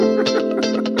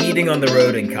Competing on the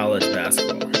road in college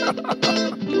basketball.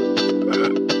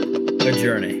 A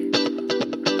journey.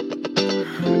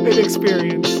 An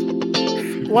experience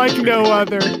like no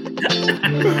other. Dun,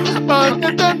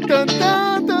 dun, dun, dun,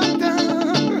 dun,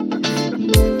 dun.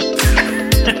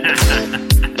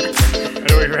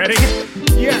 Are we ready?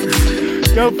 Yeah.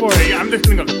 Go for it. I'm just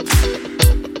going to go.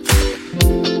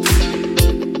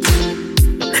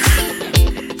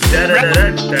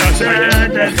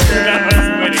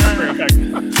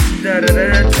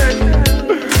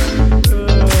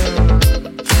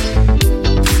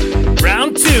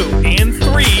 Round 2 and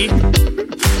 3.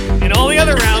 In all the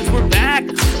other rounds, we're back.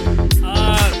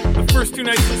 The first 2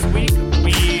 nights this week,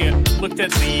 we looked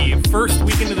at the first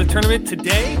weekend of the tournament.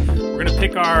 Today, we're going to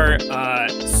pick our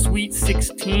Sweet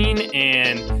 16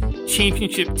 and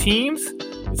championship teams.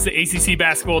 It's the ACC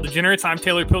Basketball Degenerates. I'm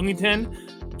Taylor Pilkington,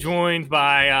 joined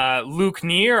by Luke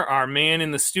Neer, our man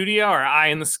in the studio, our eye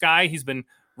in the sky. He's been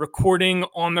recording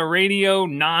on the radio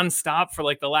nonstop for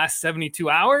like the last 72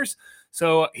 hours.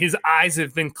 So his eyes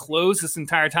have been closed this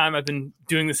entire time I've been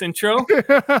doing this intro.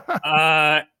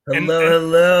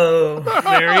 Hello.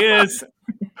 There he is.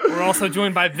 We're also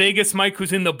joined by Vegas Mike,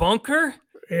 who's in the bunker.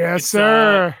 Yes,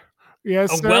 sir.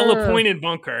 Yes, sir. A well-appointed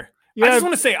bunker. Yeah. I just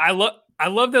want to say I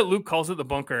love that Luke calls it the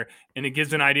bunker, and it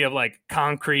gives an idea of like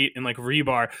concrete and like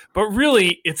rebar, but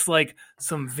really it's like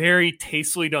some very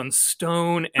tastefully done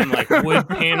stone and like wood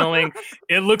paneling.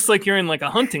 It looks like you're in like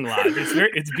a hunting lodge.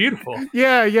 It's beautiful.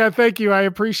 Yeah. Thank you. I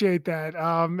appreciate that.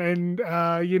 I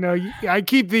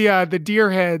keep the deer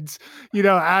heads,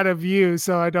 out of view,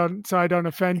 so I don't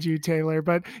offend you, Taylor.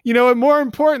 But and more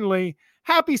importantly,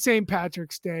 happy St.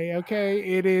 Patrick's Day. Okay,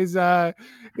 it is.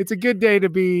 It's a good day to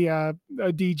be a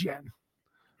DGen.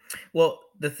 Well,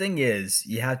 the thing is,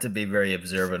 you have to be very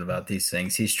observant about these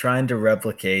things. He's trying to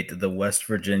replicate the West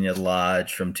Virginia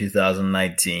Lodge from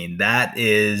 2019. That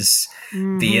is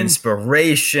the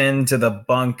inspiration to the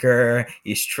bunker.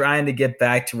 He's trying to get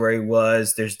back to where he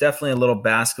was. There's definitely a little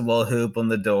basketball hoop on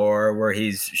the door where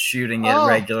he's shooting it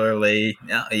regularly.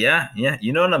 Yeah.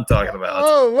 You know what I'm talking about.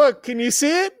 Oh, look. Can you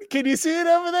see it? Can you see it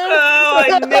over there? Oh,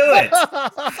 I knew it.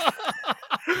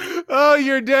 Oh,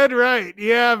 you're dead right.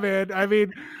 Yeah, man. I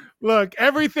mean, look,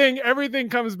 everything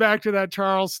comes back to that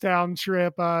Charlestown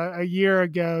trip a year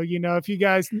ago. If you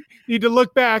guys need to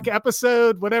look back,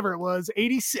 episode whatever it was,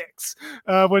 86,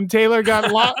 when Taylor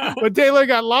got locked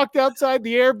outside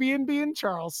the Airbnb in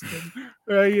Charleston,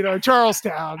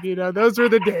 Charlestown. Those were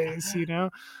the days.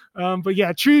 But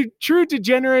yeah, true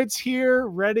degenerates here,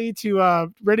 ready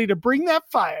to bring that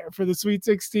fire for the Sweet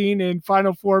 16 and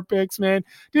Final Four picks, man.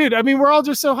 Dude, I mean, we're all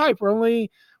just so hyped.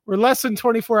 We're less than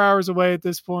 24 hours away at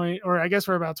this point, or I guess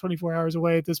we're about 24 hours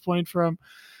away at this point from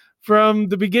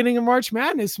the beginning of March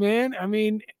Madness, man. I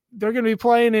mean, they're going to be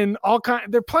playing in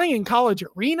they're playing in college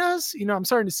arenas. I'm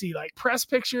starting to see like press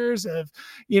pictures of,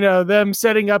 them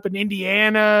setting up in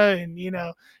Indiana and,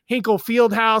 Hinkle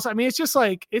Fieldhouse. I mean, it's just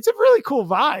like, it's a really cool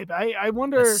vibe. I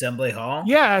wonder. Assembly Hall?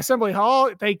 Yeah, Assembly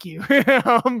Hall. Thank you.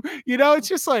 It's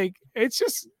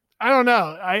just I don't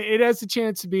know. It has the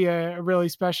chance to be a really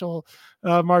special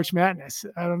March Madness.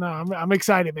 I don't know. I'm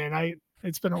excited, man.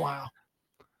 It's been a while.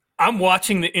 I'm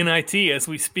watching the NIT as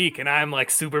we speak, and I'm like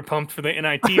super pumped for the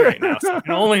NIT right now. So I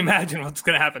can only imagine what's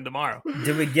going to happen tomorrow.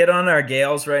 Did we get on our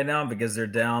Gales right now because they're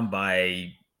down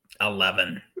by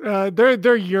 11?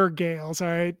 They're your Gales, all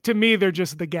right. To me, they're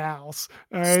just the gals.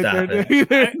 All right. Stop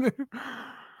it.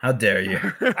 How dare you?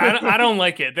 I don't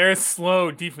like it. They're a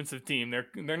slow defensive team.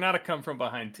 They're not a come from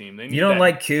behind team. You don't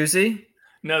like Kuzi?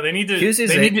 No, they need to.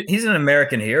 He's an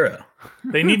American hero.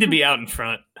 They need to be out in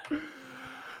front.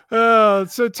 So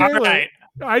Taylor, all right.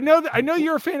 I know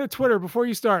you're a fan of Twitter. Before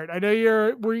you start, I know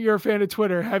you're a fan of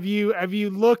Twitter. Have you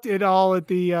looked at all at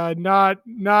the not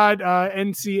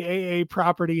NCAA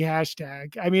property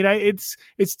hashtag? I mean, it's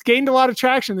gained a lot of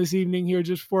traction this evening here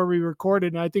just before we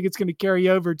recorded, and I think it's going to carry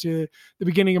over to the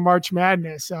beginning of March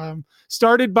Madness.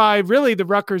 Started by really the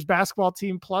Rutgers basketball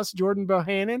team plus Jordan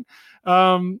Bohannon.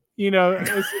 Which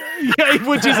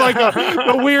is like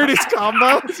the weirdest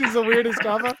combo. This is the weirdest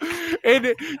combo.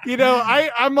 And,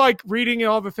 I'm like reading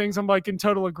all the things. I'm like in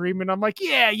total agreement. I'm like,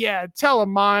 yeah. Tell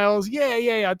him, Miles.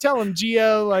 Yeah. Tell him,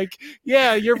 Gio. Like,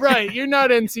 yeah, you're right. You're not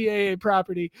NCAA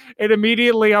property. And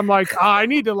immediately I'm like, I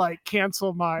need to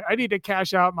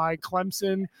cash out my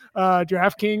Clemson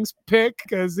DraftKings pick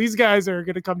because these guys are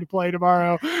going to come to play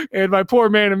tomorrow. And my poor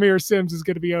man, Amir Sims, is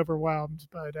going to be overwhelmed.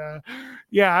 But I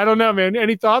don't know, man.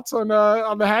 Any thoughts on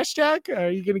the hashtag? Are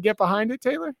you going to get behind it,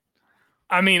 Taylor?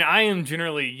 I mean, I am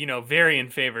generally, very in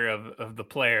favor of the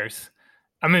players.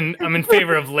 I'm in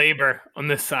favor of labor on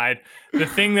this side. The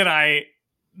thing that I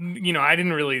I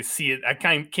didn't really see it. I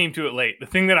came to it late. The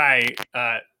thing that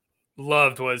I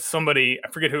loved was somebody, I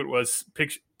forget who it was,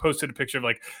 posted a picture of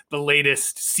like the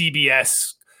latest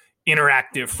CBS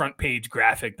interactive front page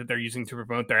graphic that they're using to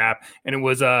promote their app. And it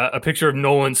was a picture of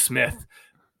Nolan Smith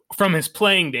from his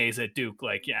playing days at Duke.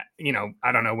 Like,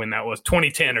 I don't know when that was,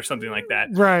 2010 or something like that.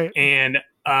 Right. And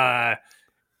I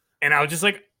was just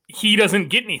like, he doesn't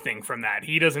get anything from that.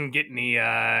 He doesn't get any,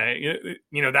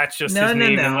 that's just his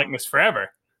name and likeness forever.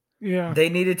 Yeah. They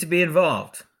needed to be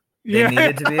involved. They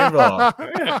needed to be involved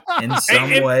in some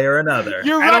way or another.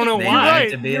 You're right. I don't know why.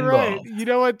 You're right. You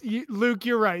know what, Luke?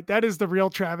 You're right. That is the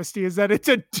real travesty, is that it's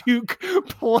a Duke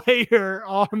player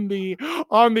on the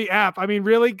app. I mean,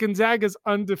 really, Gonzaga's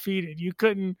undefeated. You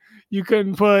couldn't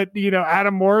put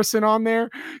Adam Morrison on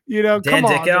there. Dan come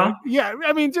on. Dickau? Yeah,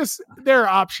 I mean, just there are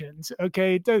options.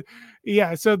 Okay.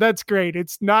 Yeah, so that's great.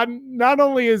 It's not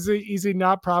only is he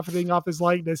not profiting off his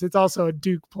likeness, it's also a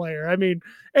Duke player. I mean,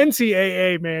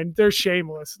 NCAA, man, they're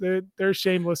shameless. They're a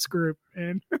shameless group,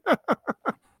 man.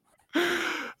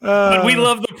 But we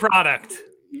love the product.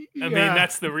 I mean,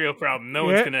 that's the real problem. No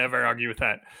one's going to ever argue with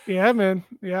that. Yeah, man.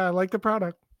 Yeah, I like the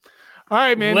product. All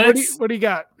right, man. What do you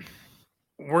got?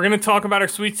 We're going to talk about our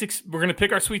Sweet Six. We're going to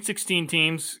pick our Sweet 16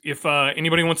 teams. If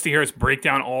anybody wants to hear us break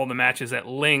down all the matches at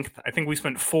length, I think we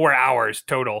spent 4 hours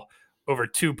total over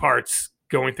 2 parts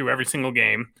going through every single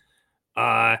game.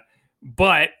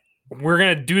 But we're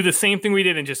going to do the same thing we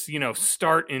did and just,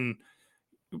 start in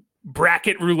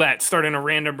bracket roulette, start in a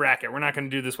random bracket. We're not going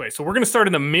to do this way. So we're going to start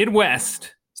in the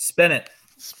Midwest. Spin it.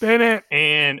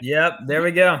 And yep, there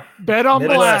we go. Bet on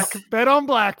Midwest. Bet on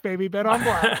black, baby. Bet on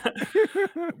black.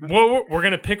 Well, we're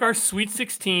going to pick our Sweet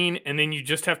 16, and then you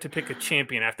just have to pick a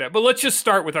champion after that. But let's just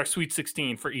start with our Sweet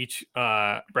 16 for each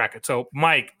bracket. So,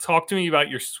 Mike, talk to me about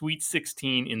your Sweet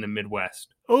 16 in the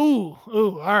Midwest. All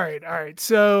right.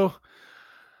 So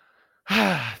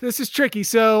this is tricky.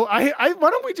 So I why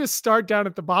don't we just start down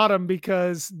at the bottom,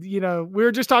 because we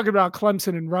were just talking about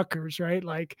Clemson and Rutgers, right?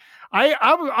 Like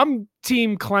I'm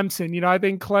team Clemson. I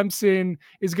think Clemson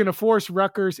is going to force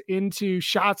Rutgers into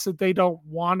shots that they don't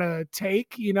want to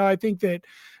take. I think that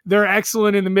they're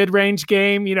excellent in the mid-range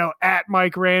game. At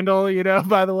Mike Randall.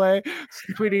 By the way,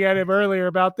 tweeting at him earlier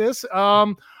about this.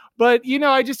 But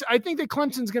I think that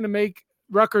Clemson's going to make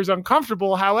Rutgers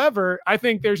uncomfortable. However, I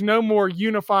think there's no more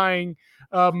unifying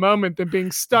moment than being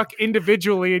stuck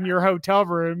individually in your hotel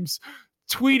rooms,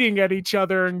 tweeting at each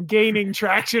other and gaining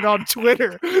traction on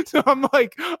Twitter. So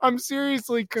I'm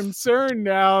seriously concerned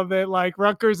now that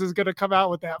Rutgers is going to come out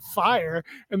with that fire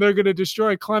and they're going to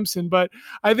destroy Clemson. But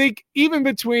I think even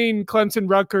between Clemson,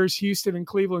 Rutgers, Houston, and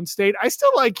Cleveland State, I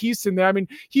still like Houston there. I mean,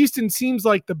 Houston seems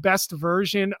like the best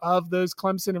version of those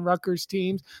Clemson and Rutgers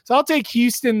teams. So I'll take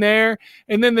Houston there.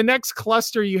 And then the next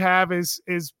cluster you have is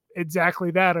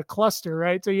exactly that, a cluster,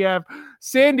 right? So you have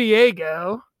San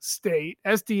Diego State,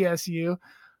 SDSU,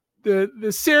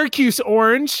 the Syracuse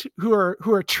Orange, who are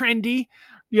trendy.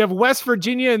 You have West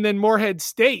Virginia, and then Morehead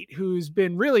State, who's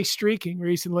been really streaking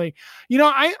recently.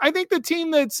 I think the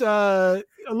team that's a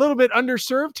little bit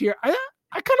underserved here,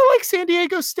 I kind of like San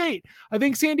Diego State. I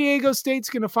think San Diego State's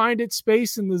going to find its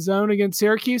space in the zone against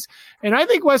Syracuse. And I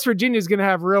think West Virginia is going to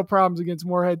have real problems against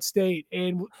Morehead State.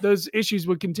 And those issues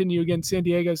would continue against San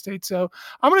Diego State. So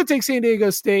I'm going to take San Diego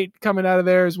State coming out of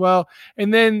there as well.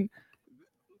 And then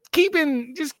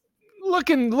just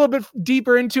looking a little bit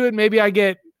deeper into it, maybe I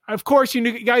get, of course,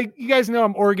 you guys know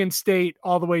I'm Oregon State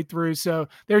all the way through, so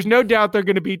there's no doubt they're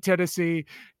going to beat Tennessee.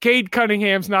 Cade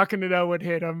Cunningham's not going to know what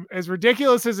hit him. As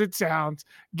ridiculous as it sounds,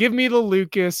 give me the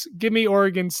Lucas, give me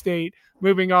Oregon State.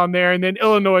 Moving on there, and then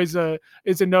Illinois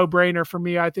is a no-brainer for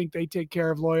me. I think they take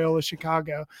care of Loyola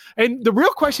Chicago. And the real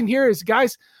question here is,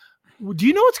 guys, do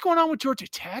you know what's going on with Georgia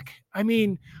Tech? I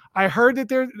mean, I heard that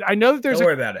there's Don't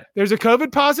worry about it. There's a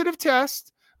COVID positive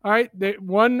test. All right.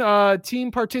 One team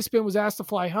participant was asked to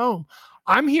fly home.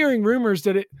 I'm hearing rumors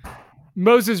that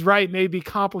Moses Wright may be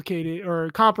complicated or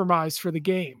compromised for the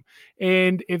game.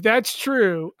 And if that's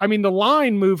true, I mean, the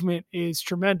line movement is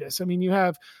tremendous. I mean, you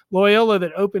have Loyola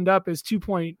that opened up as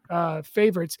 2-point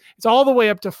favorites. It's all the way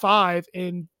up to 5.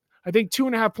 And I think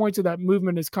 2.5 points of that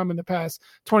movement has come in the past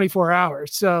 24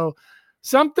 hours. So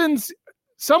someone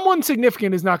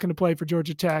significant is not going to play for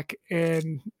Georgia Tech,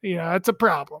 and that's a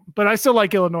problem. But I still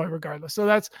like Illinois regardless. So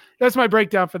that's my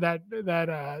breakdown for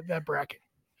that bracket.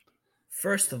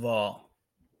 First of all,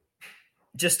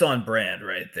 just on brand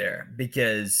right there,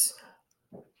 because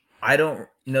I don't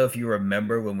know if you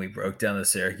remember when we broke down the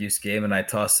Syracuse game and I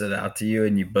tossed it out to you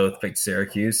and you both picked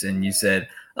Syracuse and you said,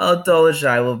 "Oh,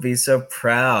 Dolezaj will be so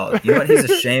proud." You know what? He's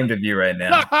ashamed of you right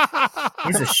now.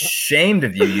 He's ashamed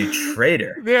of you, you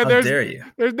traitor. Yeah, How dare you?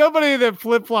 There's nobody that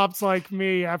flip-flops like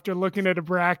me after looking at a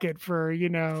bracket for,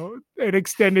 an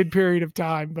extended period of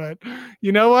time. But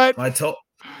you know what? I told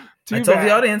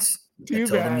the audience. I told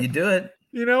them you do it.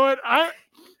 You know what?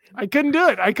 I couldn't do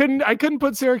it. I couldn't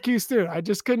put Syracuse through. I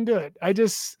just couldn't do it.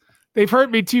 They've hurt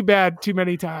me too bad too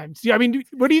many times. Yeah, I mean,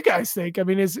 what do you guys think? I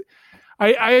mean,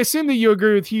 I assume that you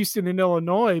agree with Houston and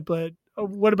Illinois, but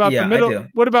what about the middle?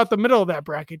 What about the middle of that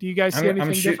bracket? Do you guys see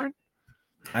anything different?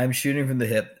 I'm shooting from the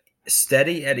hip.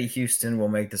 Steady Eddie Houston will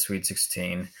make the Sweet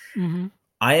 16. Mm-hmm.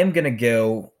 I am going to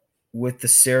go with the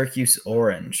Syracuse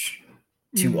Orange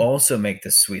to also make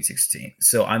the Sweet 16.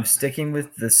 So I'm sticking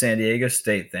with the San Diego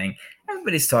State thing.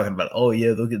 Everybody's talking about, oh,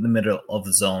 yeah, they'll get in the middle of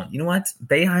the zone. You know what?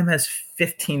 Boeheim has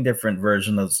 15 different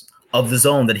versions of the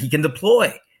zone that he can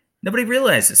deploy. Nobody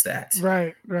realizes that.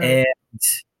 Right. And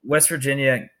West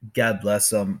Virginia, God bless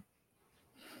them.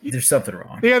 There's something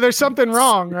wrong. Yeah, there's something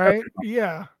wrong, right?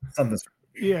 Yeah. Something's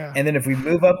wrong. Yeah. And then if we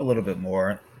move up a little bit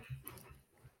more,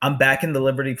 I'm back in the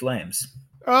Liberty Flames.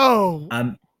 Oh.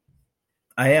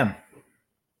 I am.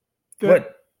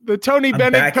 What? The Tony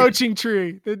Bennett coaching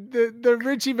tree, the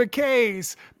Richie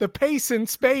McKays, the pace and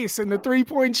space and the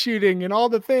 3-point shooting and all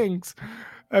the things.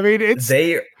 I mean, it's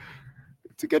a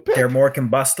good pick. They're more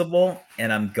combustible,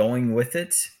 and I'm going with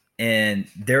it. And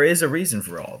there is a reason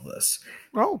for all of this.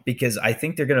 Oh. Because I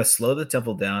think they're going to slow the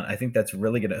tempo down. I think that's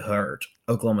really going to hurt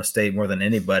Oklahoma State more than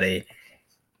anybody.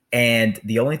 And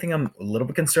the only thing I'm a little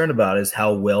bit concerned about is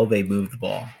how well they move the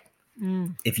ball.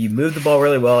 If you move the ball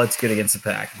really well, it's good against the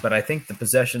pack. But I think the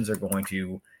possessions are going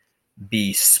to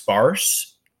be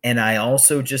sparse. And I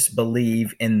also just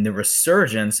believe in the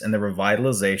resurgence and the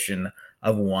revitalization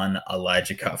of one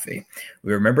Elijah Cuffey.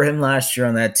 We remember him last year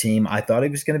on that team. I thought he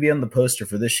was going to be on the poster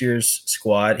for this year's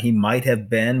squad. He might have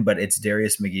been, but it's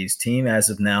Darius McGee's team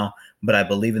as of now. But I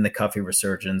believe in the Cuffey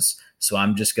resurgence. So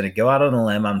I'm just going to go out on a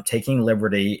limb. I'm taking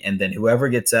liberty. And then whoever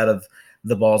gets out of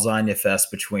the Balzania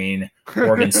Fest between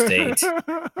Oregon State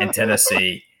and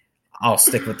Tennessee, I'll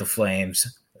stick with the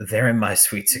Flames. They're in my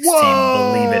Sweet 16,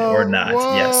 believe it or not.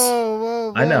 Yes.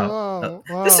 I know.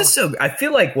 This is so – I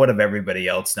feel like what of everybody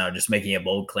else now just making a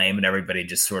bold claim and everybody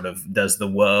just sort of does the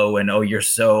whoa and, oh, you're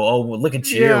so – oh, look at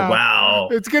you. Yeah. Wow.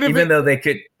 It's gonna Even though they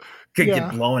could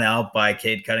get blown out by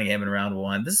Cade Cunningham in round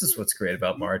one. This is what's great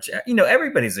about March.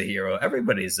 Everybody's a hero.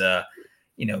 Everybody's a –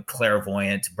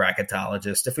 clairvoyant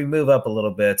bracketologist. If we move up a little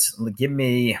bit, give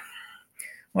me,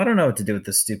 I don't know what to do with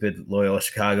this stupid Loyola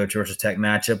Chicago Georgia Tech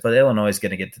matchup, but Illinois is going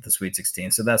to get to the Sweet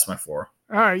 16. So that's my 4.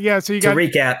 All right. Yeah. So to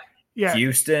recap,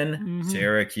 Houston,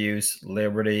 Syracuse,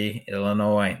 Liberty,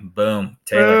 Illinois. Boom.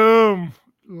 Taylor. Boom.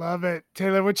 Love it.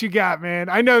 Taylor, what you got, man?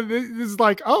 I know this is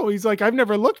like, he's like, I've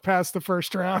never looked past the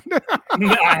first round.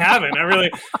 No, I haven't.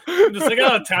 I'm just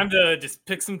like, time to just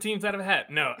pick some teams out of a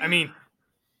hat. No, I mean,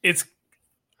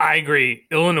 I agree.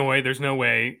 Illinois, there's no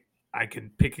way I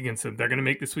could pick against them. They're going to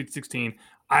make the Sweet 16.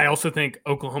 I also think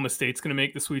Oklahoma State's going to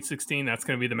make the Sweet 16. That's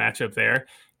going to be the matchup there.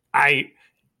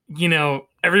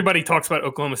 Everybody talks about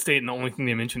Oklahoma State, and the only thing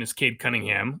they mention is Cade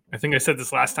Cunningham. I think I said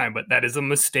this last time, but that is a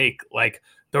mistake. Like,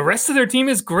 the rest of their team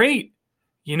is great,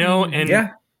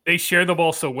 and they share the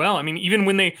ball so well. I mean, even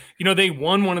when they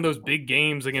won one of those big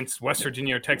games against West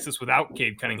Virginia or Texas without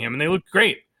Cade Cunningham, and they looked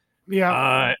great.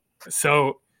 Yeah.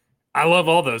 So I love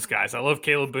all those guys. I love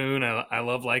Caleb Boone. I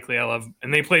love Likely.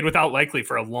 And they played without Likely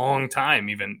for a long time,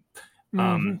 even,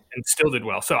 and still did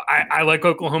well. So I like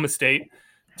Oklahoma State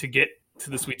to get to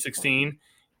the Sweet 16.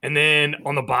 And then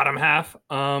on the bottom half,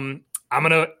 I'm going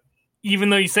to, even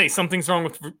though you say something's wrong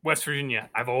with West Virginia,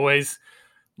 I've always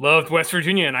loved West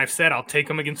Virginia, and I've said I'll take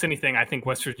them against anything. I think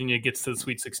West Virginia gets to the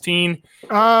Sweet 16.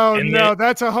 Oh, and no,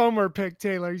 that's a homer pick,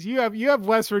 Taylor. You have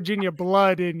West Virginia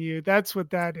blood in you. That's what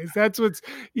that is. That's what's,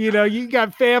 you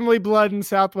got family blood in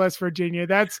Southwest Virginia.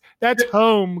 That's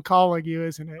home calling you,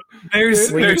 isn't it?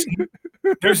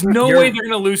 There's no way they're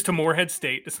going to lose to Morehead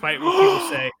State, despite what people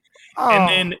say.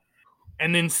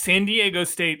 And then San Diego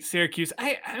State, Syracuse.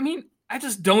 I mean, I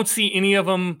just don't see any of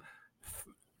them.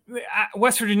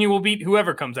 West Virginia will beat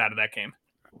whoever comes out of that game.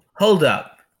 Hold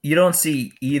up. You don't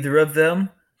see either of them?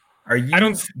 Are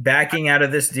you backing out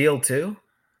of this deal too?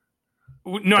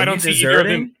 No, I don't see either of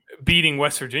them beating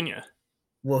West Virginia.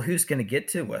 Well, who's going to get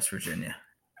to West Virginia?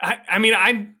 I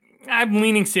mean, I'm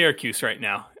leaning Syracuse right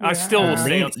now. I still will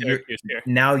stay on Syracuse here.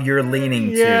 Now you're leaning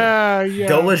too. Yeah.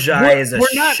 Dolezaj is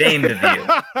ashamed of you.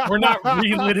 We're not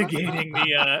relitigating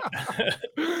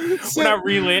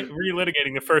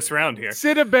relitigating the first round here.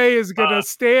 Sidibe is gonna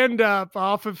stand up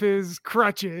off of his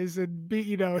crutches and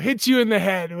hit you in the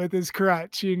head with his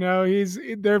crutch.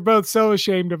 They're both so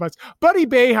ashamed of us. Buddy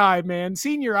Boeheim, man,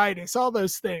 senioritis, all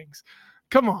those things.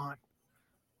 Come on.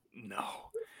 No.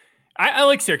 I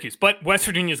like Syracuse, but West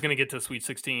Virginia is going to get to the Sweet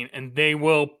 16, and they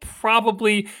will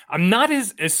probably. I'm not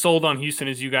as sold on Houston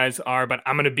as you guys are, but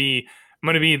I'm going to be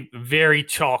very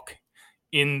chalk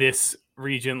in this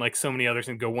region, like so many others,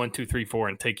 and go 1, 2, 3, 4,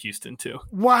 and take Houston too.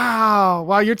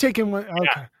 Wow, you're taking one. Okay,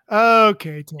 yeah.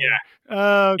 Okay, Tim. Yeah.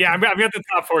 Okay. Yeah, I've got the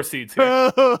top 4 seeds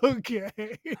here. Okay.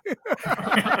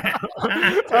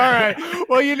 All right.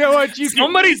 Well, you know what?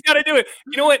 Somebody's got to do it.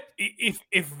 You know what?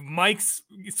 If Mike's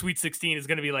Sweet 16 is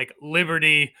going to be like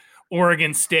Liberty,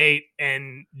 Oregon State,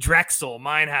 and Drexel,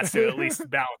 mine has to at least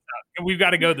balance out. We've got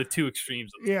to go the two extremes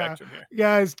of the spectrum here.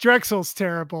 Guys, Drexel's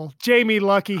terrible. Jamie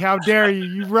Lucky, how dare you?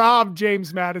 You robbed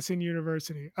James Madison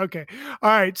University. Okay. All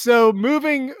right. So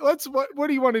moving, what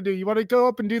do you want to do? You want to go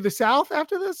up and do the South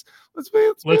after this? Let's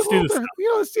do the South.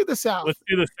 Let's do the South. Let's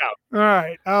do the South. All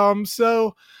right.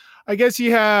 So I guess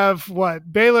you have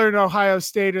Baylor and Ohio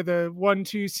State are the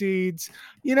 1-2 seeds.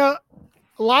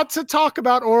 Lots of talk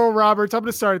about Oral Roberts. I'm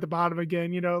going to start at the bottom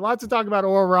again. Lots of talk about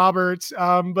Oral Roberts.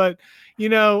 But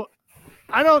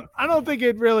I don't think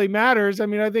it really matters. I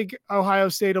mean, I think Ohio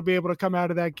State will be able to come out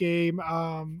of that game,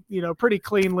 pretty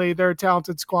cleanly. They're a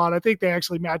talented squad. I think they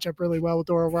actually match up really well with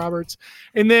Oral Roberts.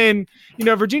 And then,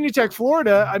 Virginia Tech,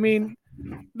 Florida. I mean,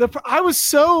 I was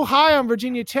so high on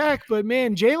Virginia Tech, but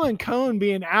man, Jalen Cone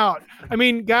being out. I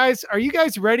mean, guys, are you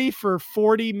guys ready for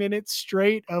 40 minutes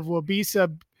straight of Wabisa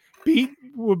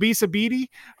Beatty?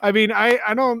 I mean,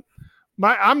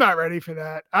 I'm not ready for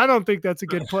that. I don't think that's a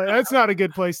good play. That's not a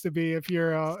good place to be if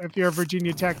you're a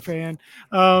Virginia Tech fan.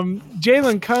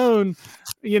 Jalen Cone,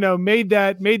 made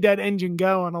that engine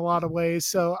go in a lot of ways.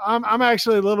 So I'm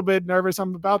actually a little bit nervous.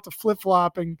 I'm about to flip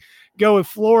flop and go with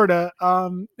Florida.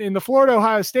 In the Florida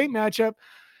Ohio State matchup,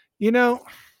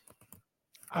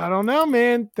 I don't know,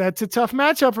 man. That's a tough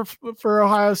matchup for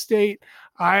Ohio State.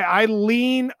 I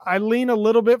lean a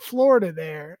little bit Florida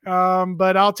there,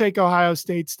 but I'll take Ohio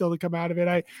State still to come out of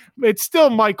it. It's still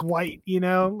Mike White,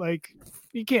 like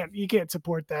you can't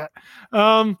support that.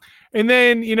 And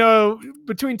then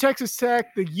between Texas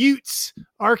Tech, the Utes,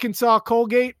 Arkansas,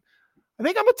 Colgate. I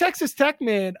think I'm a Texas Tech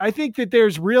man. I think that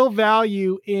there's real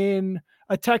value in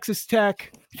a Texas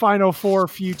Tech Final Four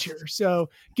future. So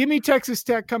give me Texas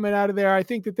Tech coming out of there. I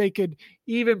think that they could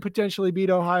even potentially beat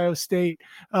Ohio State.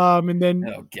 And then,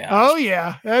 oh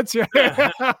yeah, that's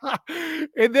right.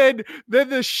 And then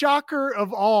the shocker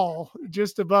of all,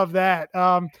 just above that,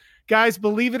 guys,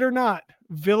 believe it or not,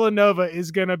 Villanova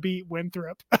is going to beat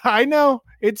Winthrop. I know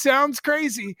it sounds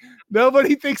crazy.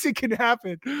 Nobody thinks it can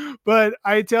happen, but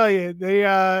I tell you,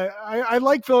 I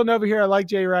like Villanova here. I like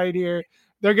Jay Wright here.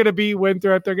 They're going to beat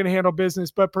Winthrop. They're going to handle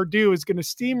business, but Purdue is going to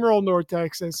steamroll North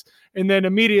Texas and then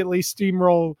immediately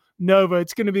steamroll Nova.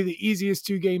 It's going to be the easiest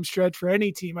 2-game stretch for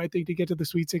any team, I think, to get to the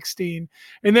Sweet 16.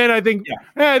 And then I think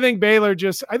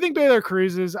Baylor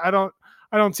cruises. I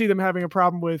don't see them having a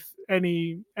problem with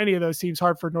any of those teams,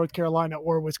 Hartford, North Carolina,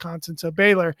 or Wisconsin. So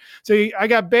Baylor. So I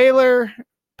got Baylor,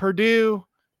 Purdue,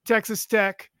 Texas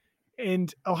Tech,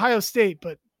 and Ohio State,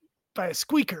 but by a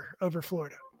squeaker over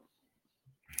Florida.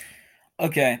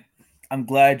 Okay, I'm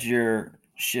glad you're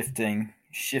shifting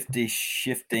Jaffe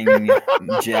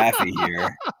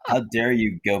here. How dare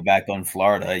you go back on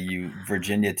Florida, you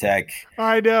Virginia Tech?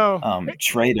 I know.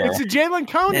 Traitor. It's a Jalen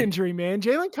Cone injury, man.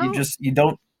 Jalen Cone. You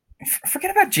don't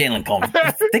forget about Jalen Cone.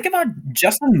 Think about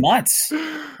Justin Mutz.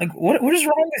 Like, what is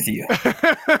wrong with you?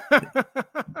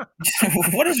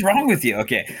 What is wrong with you?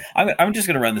 Okay, I'm just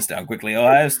going to run this down quickly.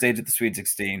 Ohio State at the Sweet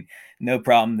 16. No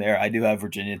problem there. I do have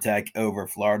Virginia Tech over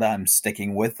Florida. I'm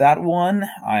sticking with that one.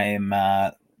 I'm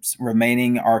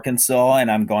remaining Arkansas, and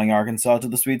I'm going Arkansas to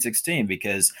the Sweet 16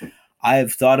 because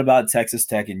I've thought about Texas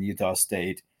Tech and Utah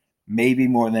State maybe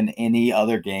more than any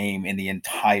other game in the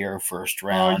entire first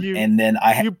round. And then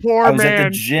I was at the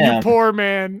gym. You poor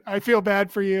man. I feel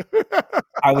bad for you.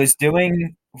 I was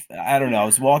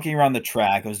walking around the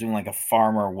track. I was doing like a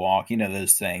farmer walk,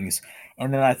 those things.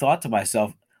 And then I thought to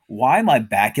myself, why am I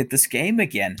back at this game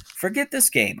again? Forget this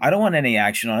game. I don't want any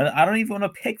action on it. I don't even want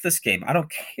to pick this game. I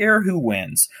don't care who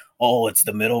wins. Oh, it's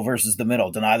the middle versus the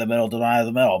middle. Deny the middle, deny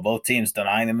the middle. Both teams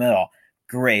denying the middle.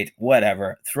 Great,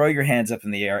 whatever. Throw your hands up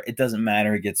in the air. It doesn't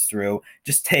matter who gets through.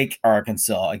 Just take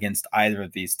Arkansas against either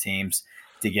of these teams.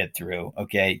 to get through.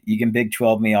 Okay, you can Big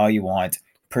 12 me all you want.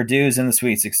 Purdue's in the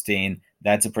Sweet 16.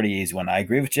 That's a pretty easy one. I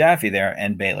agree with Jaffe there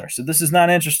and Baylor. So this is not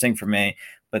interesting for me,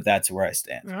 but that's where I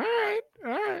stand. All right.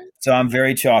 So I'm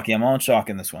very chalky. I'm all chalk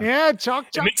in this one. Yeah, chalk.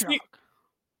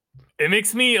 It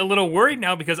makes me a little worried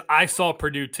now because I saw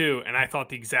Purdue too, and I thought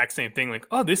the exact same thing. Like,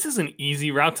 oh, this is an easy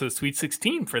route to the Sweet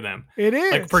 16 for them. It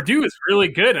is. Like, Purdue is really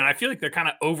good, and I feel like they're kind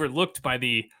of overlooked by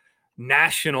the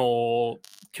national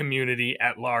community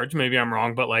at large. Maybe I'm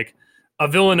wrong, but like a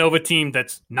Villanova team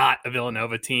that's not a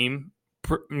Villanova team,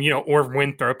 or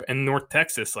Winthrop and North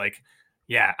Texas. Like,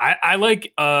 yeah, I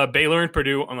like Baylor and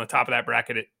Purdue on the top of that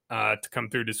bracket to come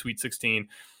through to Sweet 16.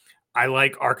 I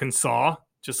like Arkansas,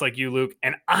 just like you, Luke.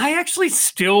 And I actually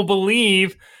still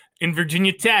believe in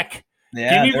Virginia Tech.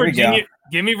 Yeah,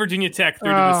 Give me Virginia Tech through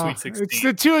to the Sweet 16. It's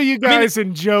the two of you guys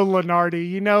and Joe Lunardi.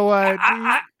 You know what?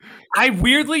 I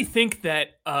weirdly think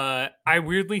that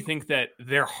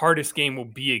their hardest game will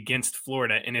be against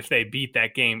Florida, and if they beat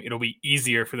that game, it'll be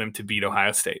easier for them to beat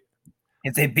Ohio State.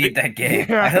 If they beat that game,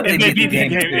 Yeah. I hope If they beat the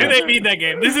game. if they beat that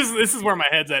game, this is where my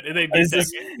head's at. If they beat Is that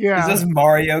this, game, Yeah. is this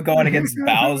Mario going against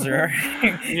Bowser?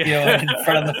 Yeah. In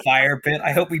front of the fire pit.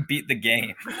 I hope we beat the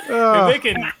game. if they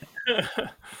can.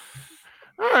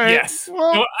 All right. Yes.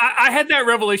 Well, So I had that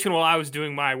revelation while I was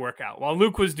doing my workout. While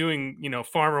Luke was doing,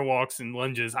 farmer walks and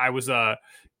lunges, I was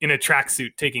in a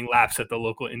tracksuit taking laps at the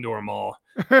local indoor mall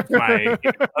with my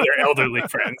other elderly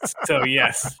friends. So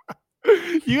yes.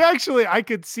 you actually, I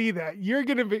could see that. You're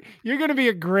gonna be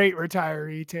a great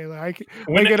retiree, Taylor.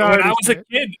 When could I already was see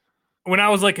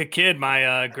a kid,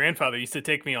 my grandfather used to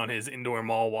take me on his indoor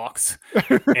mall walks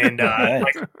and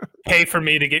pay for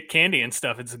me to get candy and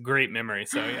stuff. It's a great memory.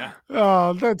 So yeah.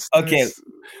 Oh, that's Okay. nice.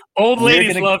 Old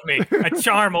ladies love me. I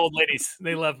charm old ladies.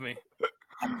 They love me.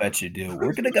 I bet you do.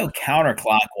 We're going to go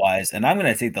counterclockwise, and I'm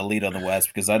going to take the lead on the West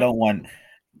because I don't want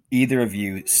either of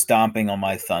you stomping on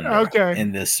my thunder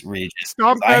in this region.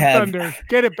 Stomp that thunder.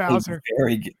 Get it, Bowser.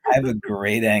 I have a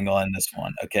great angle on this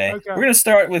one, okay? We're going to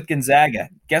start with Gonzaga.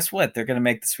 Guess what? They're going to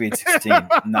make the Sweet 16.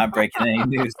 I'm not breaking any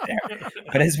news there.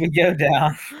 But as we go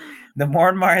down, the more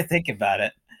and more I think about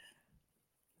it,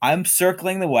 I'm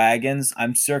circling the wagons.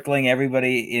 I'm circling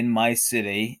everybody in my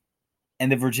city.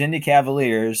 And the Virginia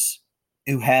Cavaliers,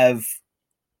 who have,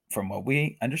 from what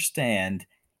we understand,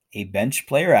 a bench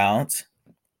player out.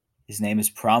 His name is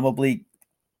probably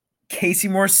Casey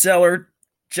Morseller,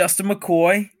 Justin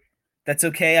McCoy. That's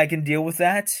okay. I can deal with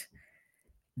that.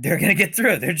 They're going to get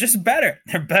through. They're just better.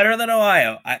 They're better than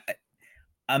Ohio.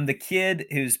 I'm the kid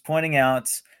who's pointing out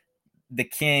the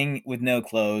king with no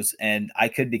clothes, and I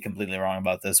could be completely wrong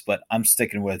about this, but I'm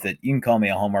sticking with it. You can call me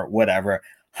a homer, whatever.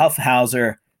 Huff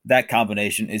Hauser, that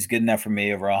combination is good enough for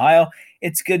me over Ohio.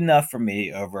 It's good enough for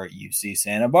me over UC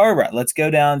Santa Barbara. Let's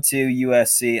go down to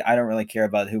USC. I don't really care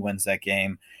about who wins that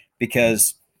game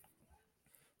because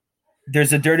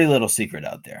there's a dirty little secret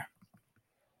out there.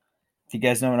 Do you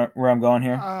guys know where I'm going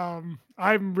here?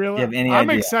 I'm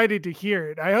excited to hear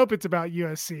it. I hope it's about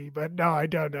USC, but no, I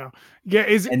don't know. Yeah,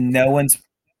 and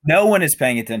no one is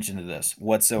paying attention to this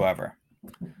whatsoever.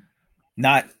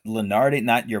 Not Lenardi,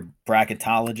 not your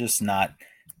bracketologist, not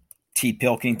T.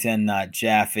 Pilkington, not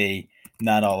Jaffe,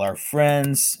 not all our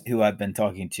friends who I've been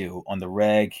talking to on the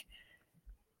reg.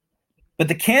 But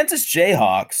the Kansas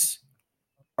Jayhawks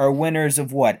are winners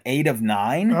of what, 8 of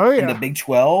 9 in the Big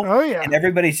 12? Oh, yeah. And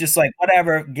everybody's just like,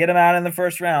 whatever, get them out in the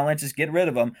first round. Let's just get rid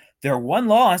of them. They're one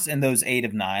loss in those 8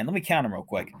 of 9. Let me count them real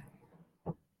quick.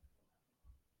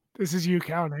 This is you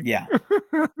counting. Yeah.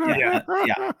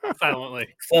 Silently.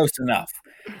 Close enough.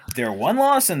 Their one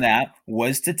loss in that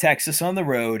was to Texas on the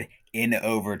road in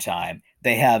overtime.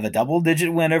 They have a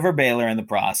double-digit win over Baylor in the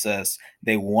process.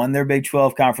 They won their Big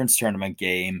 12 conference tournament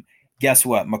game. Guess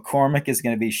what? McCormick is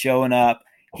going to be showing up.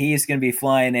 He's going to be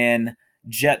flying in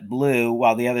JetBlue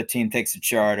while the other team takes a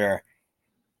charter.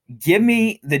 Give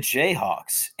me the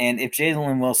Jayhawks. And if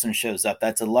Jalen Wilson shows up,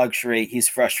 that's a luxury. He's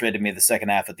frustrated me the second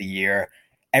half of the year.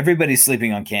 Everybody's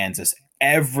sleeping on Kansas.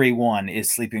 Everyone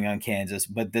is sleeping on Kansas.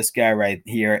 But this guy right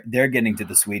here, they're getting to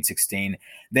the Sweet 16.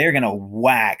 They're going to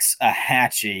wax a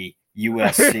hatchy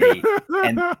USC,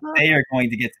 and they are going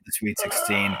to get to the Sweet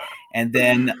 16. And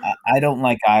then I don't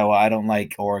like Iowa. I don't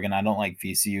like Oregon. I don't like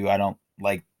VCU. I don't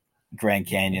like Grand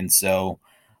Canyon. So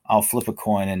I'll flip a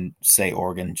coin and say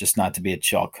Oregon, just not to be a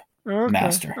chalk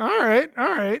master. All right.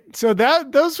 So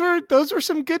those were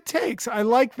some good takes. I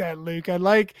like that, Luke. I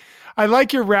like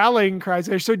your rallying cries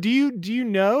there. So do you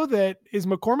know that is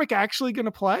McCormick actually going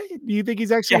to play? Do you think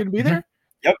he's actually going to be there?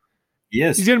 Yep, he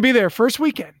is. He's going to be there first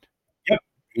weekend. Yep,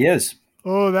 he is.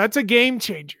 Oh, that's a game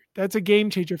changer. That's a game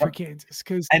changer for Kansas.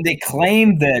 And they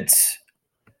claim that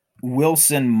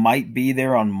Wilson might be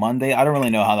there on Monday. I don't really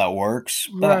know how that works,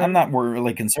 but Right. I'm not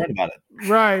really concerned about it.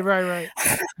 Right.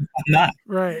 I'm not.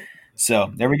 Right.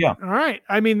 So there we go. All right.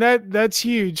 I mean, that's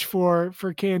huge for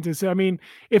Kansas. I mean,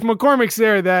 if McCormick's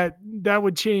there, that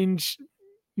would change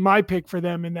my pick for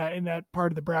them in that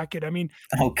part of the bracket. I mean,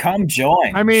 come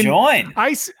join. I mean, join.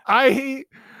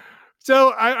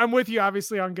 So I'm with you,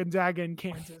 obviously, on Gonzaga and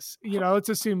Kansas. Let's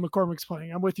assume McCormick's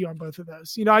playing. I'm with you on both of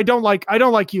those. I don't like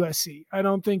USC. I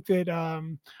don't think that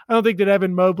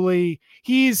Evan Mobley.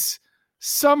 He's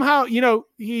somehow,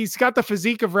 he's got the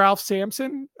physique of Ralph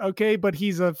Sampson. Okay, but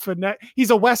he's a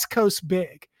West Coast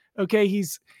big. Okay,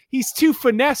 he's too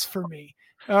finesse for me.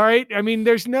 All right. I mean,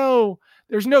 there's no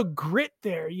grit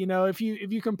there. If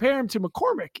you compare him to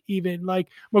McCormick, even like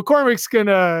McCormick's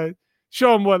gonna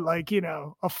show him what, like,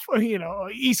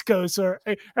 East Coast, or,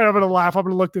 and I'm going to laugh. I'm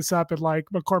going to look this up, and like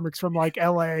McCormick's from like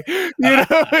LA, but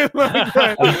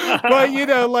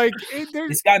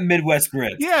he's got Midwest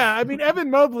grit. Yeah. I mean, Evan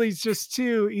Mobley's he's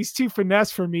too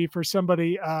finesse for me, for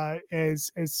somebody as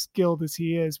skilled as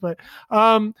he is. But,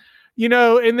 and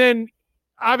then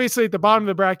obviously at the bottom of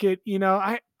the bracket,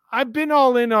 I've been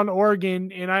all in on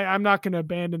Oregon, and I'm not going to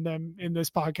abandon them in this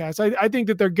podcast. I think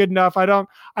that they're good enough. I don't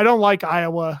like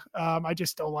Iowa. I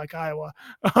just don't like Iowa.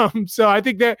 So I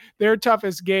think that their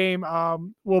toughest game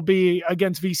will be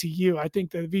against VCU. I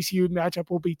think the VCU matchup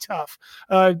will be tough.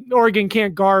 Oregon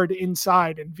can't guard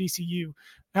inside, and VCU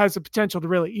has the potential to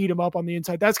really eat them up on the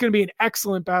inside. That's going to be an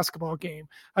excellent basketball game.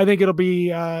 I think it'll be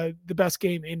the best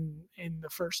game in the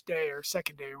first day or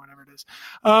second day or whatever it is.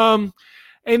 And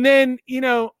then,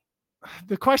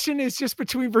 the question is just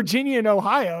between Virginia and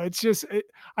Ohio. It's just,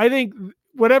 I think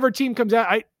whatever team comes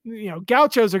out,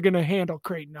 Gauchos are going to handle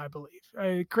Creighton, I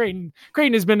believe. Creighton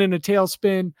has been in a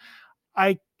tailspin.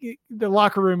 The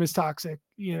locker room is toxic,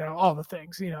 all the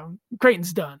things,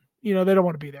 Creighton's done. They don't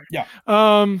want to be there. Yeah.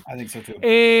 I think so too.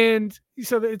 And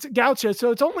so it's Gaucho.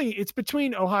 So it's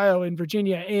between Ohio and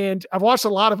Virginia. And I've watched a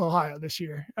lot of Ohio this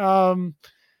year. And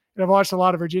I've watched a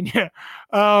lot of Virginia.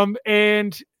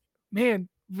 And man,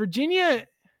 Virginia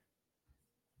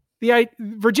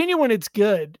when it's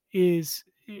good is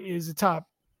a top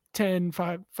 10,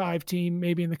 5 team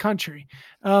maybe in the country.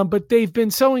 But they've been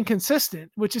so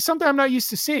inconsistent, which is something I'm not used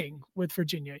to seeing with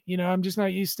Virginia. I'm just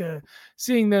not used to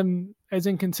seeing them as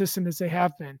inconsistent as they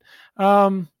have been.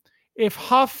 If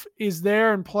Huff is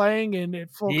there and playing and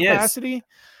at full capacity,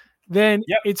 then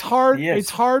it's hard. It's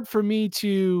hard for me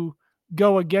to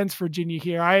go against Virginia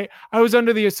here. I was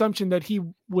under the assumption that he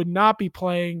would not be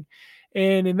playing,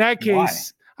 and in that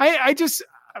case, I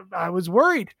was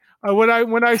worried when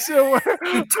I saw.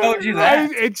 Who told you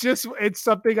that? It's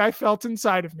something I felt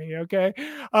inside of me. Okay,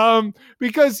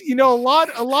 because a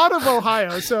lot of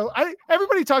Ohio. So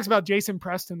everybody talks about Jason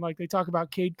Preston like they talk about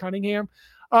Cade Cunningham.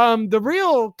 The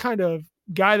real kind of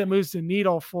guy that moves the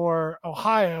needle for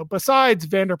Ohio, besides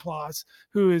Vanderplas,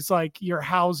 who is like your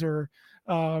Hauser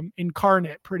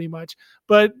incarnate pretty much,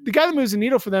 but the guy that moves the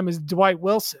needle for them is Dwight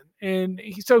Wilson, and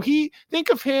think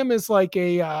of him as like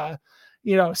a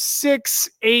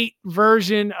 6'8"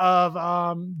 version of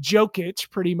Jokic,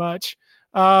 pretty much.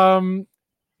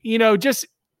 Just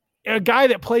a guy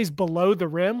that plays below the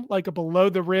rim, like a below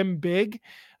the rim big,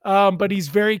 but he's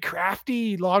very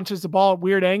crafty. He launches the ball at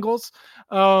weird angles.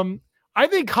 I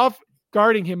think Huff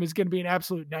guarding him is going to be an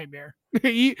absolute nightmare.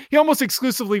 He almost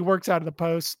exclusively works out of the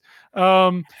post.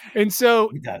 And so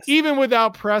even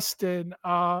without Preston,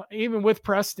 I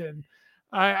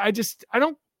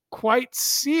don't quite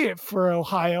see it for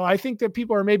Ohio. I think that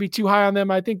people are maybe too high on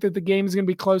them. I think that the game is going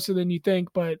to be closer than you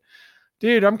think, but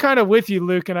dude, I'm kind of with you,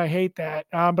 Luke, and I hate that.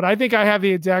 But I think I have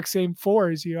the exact same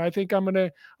 4 as you. I think I'm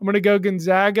going to go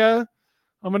Gonzaga.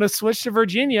 I'm going to switch to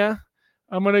Virginia.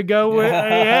 I'm going to go with,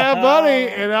 buddy.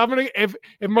 And I'm going to, if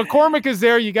McCormick is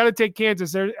there, you got to take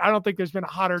Kansas. I don't think there's been a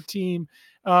hotter team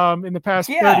in the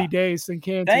past 30 days than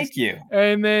Kansas. Thank you.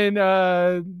 And then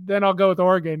I'll go with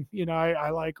Oregon. I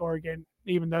like Oregon,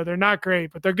 even though they're not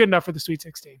great, but they're good enough for the Sweet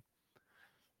 16.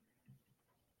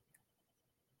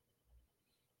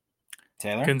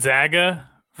 Taylor? Gonzaga,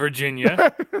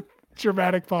 Virginia.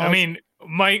 Dramatic pause. I mean,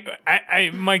 Mike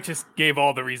just gave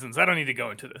all the reasons. I don't need to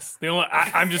go into this.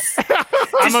 I'm just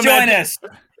join us.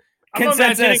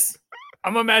 Consensus.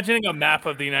 I'm imagining a map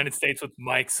of the United States with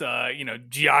Mike's,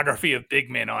 geography of big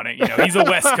men on it. He's a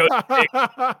West Coast big.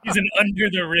 He's an under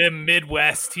the rim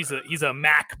Midwest. He's a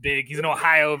MAC big. He's an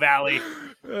Ohio Valley.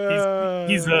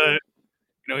 He's a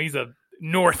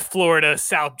North Florida,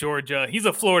 South Georgia. He's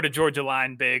a Florida Georgia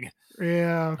line big.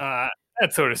 Yeah.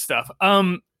 That sort of stuff.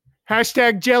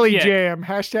 Hashtag jelly Yeah. jam.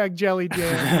 Hashtag jelly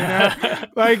jam. You know?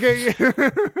 Like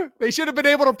they should have been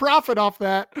able to profit off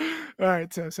that. All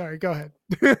right. So sorry. Go ahead.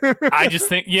 I just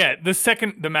think,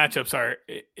 the matchups are,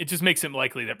 it just makes it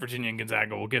likely that Virginia and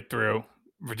Gonzaga will get through.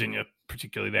 Virginia,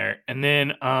 particularly there. And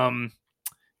then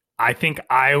I think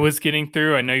Iowa's getting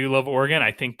through. I know you love Oregon.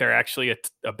 I think they're actually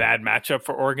a bad matchup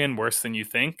for Oregon, worse than you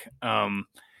think.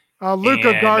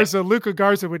 Luka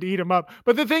Garza would eat him up.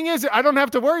 But the thing is, I don't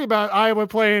have to worry about Iowa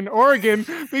playing Oregon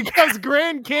because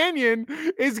Grand Canyon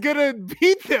is going to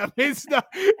beat them.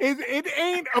 It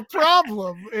ain't a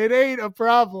problem. It ain't a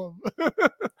problem.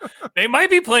 They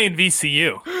might be playing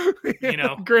VCU, you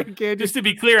know. Grand Canyon. Just to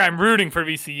be clear, I'm rooting for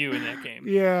VCU in that game.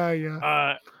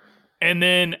 Yeah. And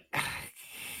then...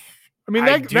 I mean,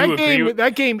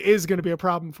 that game is going to be a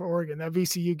problem for Oregon, that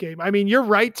VCU game. I mean, you're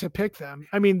right to pick them.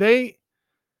 I mean,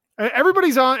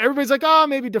 everybody's like, oh,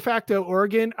 maybe de facto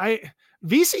Oregon.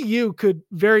 VCU could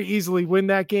very easily win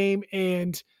that game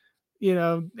and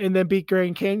then beat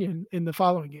Grand Canyon in the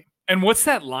following game. And what's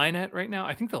that line at right now?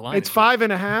 I think the line it's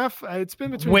 5.5. It's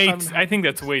been between. I think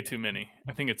that's way too many.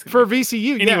 I think it's for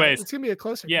VCU. Anyways, it's gonna be a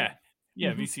closer game. Yeah,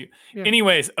 Mm-hmm. VCU. Yeah.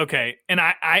 Anyways, okay. And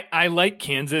I like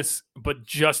Kansas, but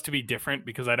just to be different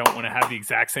because I don't want to have the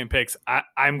exact same picks.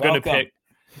 I'm gonna pick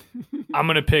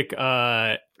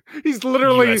He's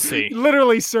literally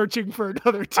USC. searching for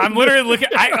another team. I'm literally looking.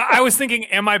 I was thinking,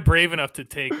 am I brave enough to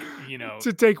take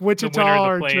Wichita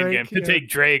or Drake? Game, take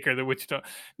Drake or the Wichita?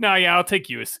 No, yeah, I'll take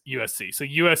USC. So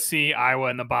USC, Iowa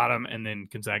in the bottom, and then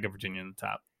Gonzaga, Virginia in the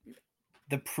top.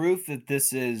 The proof that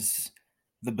this is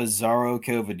the bizarro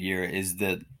COVID year is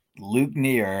that Luke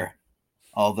Neer,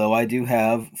 although I do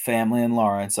have family in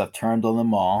Lawrence, I've turned on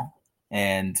them all,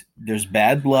 and there's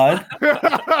bad blood,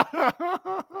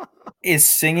 is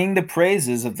singing the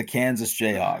praises of the Kansas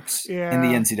Jayhawks in the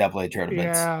NCAA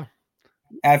tournaments. Yeah.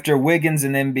 After Wiggins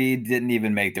and Embiid didn't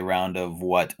even make the round of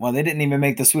they didn't even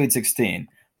make the Sweet 16.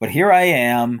 But here I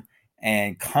am,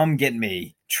 and come get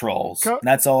me, trolls.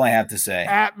 That's all I have to say.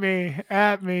 At me.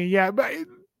 Yeah. But,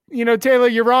 Taylor,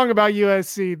 you're wrong about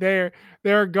USC.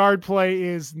 Their guard play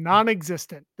is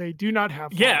non-existent. They do not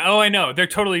have. Yeah. Oh, I know. They're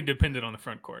totally dependent on the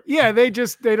front court. Yeah. They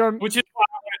don't. Which is why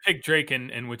I want to pick Drake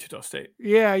and Wichita State.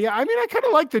 Yeah. I mean, I kind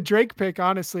of like the Drake pick,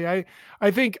 honestly. I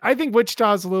think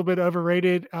Wichita is a little bit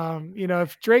overrated.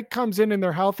 If Drake comes in and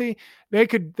they're healthy, they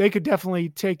could definitely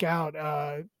take out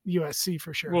USC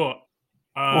for sure. Well,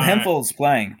 Hempel's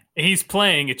playing. He's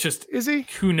playing. It's just, is he?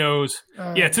 Who knows?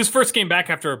 It's his first game back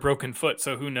after a broken foot,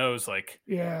 so who knows?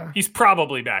 He's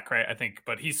probably back, right? I think,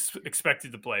 but he's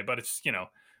expected to play. But it's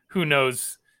who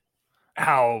knows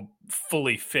how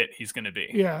fully fit he's going to be?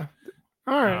 Yeah.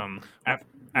 All right.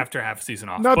 After half a season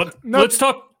off, let's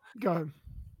talk. Go ahead.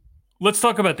 Let's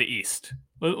talk about the East.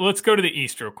 Let's go to the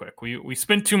East real quick. We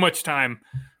spent too much time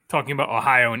talking about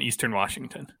Ohio and Eastern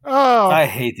Washington. Oh, I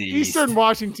hate the East. Eastern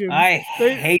Washington. I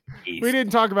hate the East. We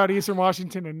didn't talk about Eastern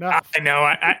Washington enough. I know.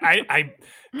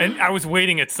 I was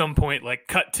waiting at some point,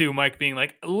 cut to Mike being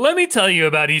like, "Let me tell you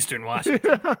about Eastern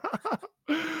Washington."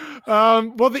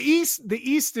 Well, the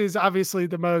East is obviously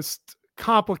the most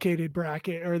complicated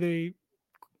bracket, or the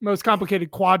most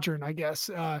complicated quadrant, I guess,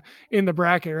 in the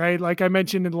bracket, right? Like I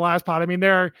mentioned in the last pod, I mean,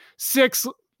 there are 6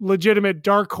 legitimate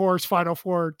dark horse Final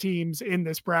Four teams in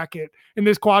this bracket, in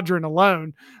this quadrant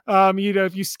alone.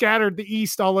 If you scattered the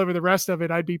East all over the rest of it,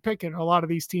 I'd be picking a lot of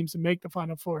these teams to make the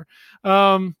Final Four.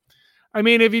 I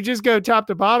mean, if you just go top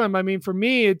to bottom, I mean, for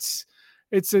me, it's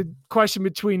a question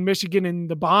between Michigan and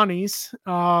the Bonnies.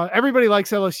 Everybody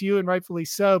likes LSU, and rightfully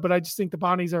so, but I just think the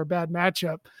Bonnies are a bad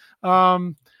matchup.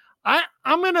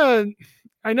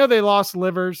 I know they lost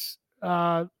Livers,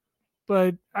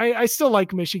 but I still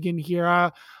like Michigan here.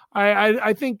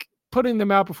 I think putting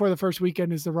them out before the first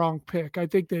weekend is the wrong pick. I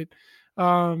think that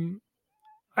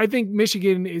I think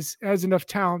Michigan has enough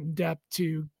talent and depth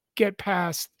to get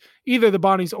past either the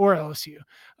Bonnies or LSU.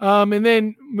 And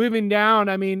then moving down,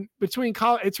 I mean,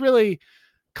 it's really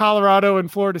Colorado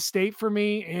and Florida State for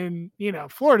me. And,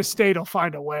 Florida State will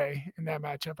find a way in that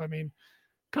matchup. I mean,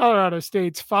 Colorado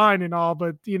State's fine and all,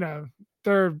 but,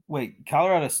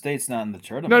 Colorado State's not in the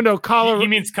tournament. No, Colorado. He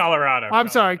means Colorado. I'm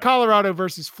sorry, Colorado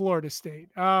versus Florida State.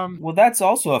 Well, that's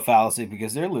also a fallacy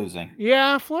because they're losing.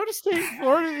 Yeah, Florida State, to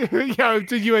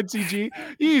UNCG.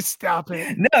 You stop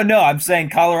it. No, I'm saying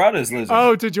Colorado's losing.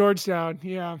 Oh, to Georgetown.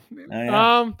 Yeah. Oh,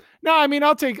 yeah. No, I mean,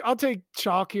 I'll take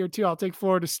chalk here too. I'll take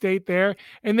Florida State there,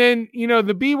 and then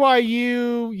the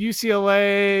BYU,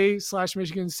 UCLA /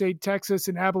 Michigan State, Texas,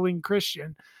 and Abilene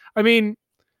Christian. I mean,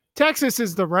 Texas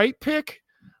is the right pick,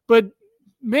 but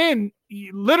man,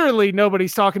 literally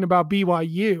nobody's talking about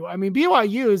BYU. I mean,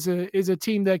 BYU is a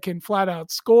team that can flat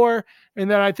out score, and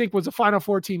that I think was a Final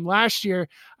Four team last year.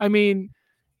 I mean,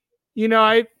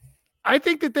 I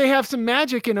think that they have some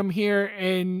magic in them here,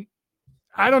 and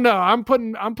I don't know. I'm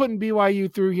putting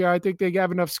BYU through here. I think they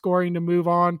have enough scoring to move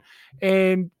on.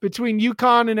 And between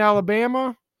UConn and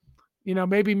Alabama,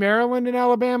 maybe Maryland and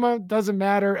Alabama, doesn't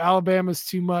matter. Alabama's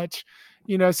too much,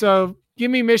 so give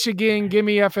me Michigan, give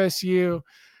me FSU,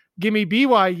 give me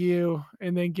BYU,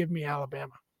 and then give me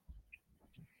Alabama.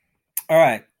 All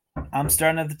right. I'm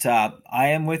starting at the top. I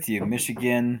am with you.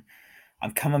 Michigan,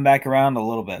 I'm coming back around a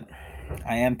little bit.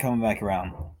 I am coming back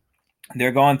around.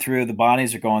 They're going through. The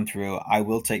Bonnies are going through. I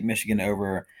will take Michigan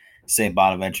over St.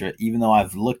 Bonaventure, even though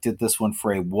I've looked at this one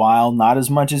for a while. Not as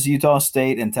much as Utah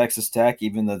State and Texas Tech,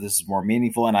 even though this is more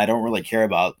meaningful. And I don't really care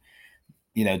about,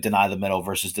 deny the middle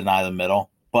versus deny the middle.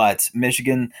 But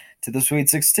Michigan to the Sweet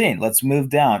 16. Let's move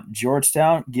down.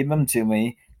 Georgetown, give them to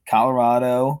me.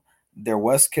 Colorado, they're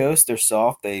West Coast. They're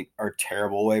soft. They are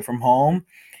terrible away from home.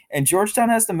 And Georgetown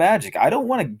has the magic. I don't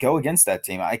want to go against that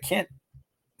team. I can't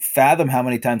fathom how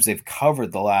many times they've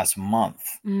covered the last month,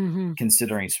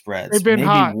 considering spreads. They've been maybe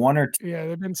hot. One or two. Yeah,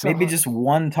 they've been so maybe hot. just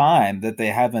one time that they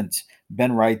haven't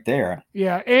been right there.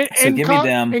 Yeah, so give me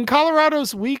them. And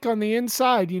Colorado's weak on the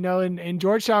inside, and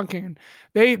Georgetown can.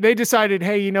 They decided,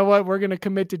 hey, you know what? We're going to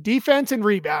commit to defense and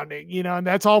rebounding, and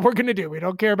that's all we're going to do. We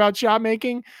don't care about shot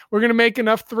making. We're going to make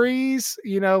enough threes,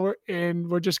 and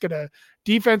we're just going to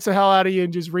defense the hell out of you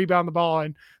and just rebound the ball.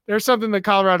 And there's something that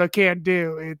Colorado can't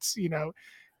do. It's,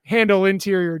 handle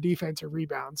interior defense or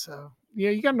rebound. So,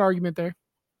 yeah, you got an argument there.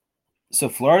 So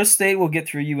Florida State will get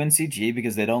through UNCG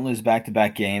because they don't lose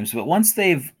back-to-back games. But once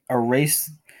they've erased,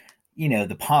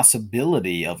 the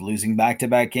possibility of losing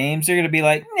back-to-back games, they're going to be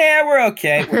like, yeah, we're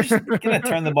okay. We're just going to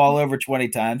turn the ball over 20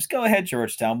 times. Go ahead,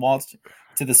 Georgetown. Waltz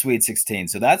to the Sweet 16.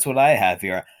 So that's what I have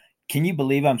here. Can you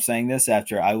believe I'm saying this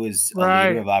after I was a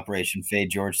leader of Operation Fade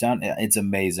Georgetown? It's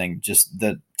amazing. Just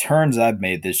the turns I've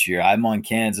made this year. I'm on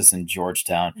Kansas and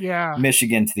Georgetown. Yeah.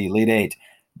 Michigan to the Elite Eight.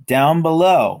 Down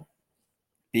below,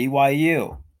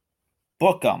 BYU.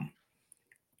 Book 'em.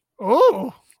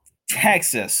 Oh.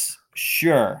 Texas.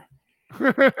 Sure.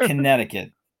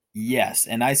 Connecticut. Yes.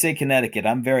 And I say Connecticut.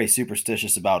 I'm very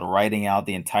superstitious about writing out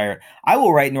the entire – I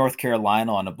will write North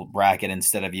Carolina on a bracket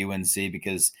instead of UNC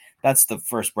because – that's the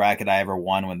first bracket I ever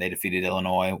won when they defeated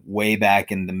Illinois way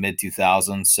back in the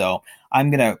mid-2000s. So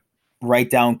I'm going to write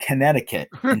down Connecticut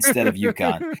instead of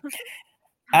UConn.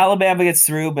 Alabama gets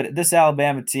through, but this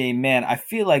Alabama team, man, I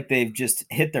feel like they've just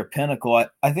hit their pinnacle.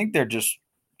 I think they're just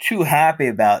too happy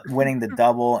about winning the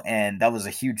double, and that was a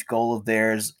huge goal of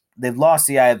theirs. They've lost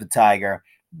the eye of the tiger.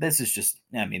 This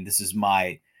is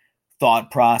my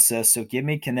thought process. So give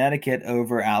me Connecticut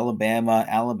over Alabama.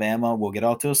 Alabama will get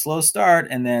off to a slow start,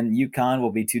 and then UConn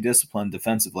will be too disciplined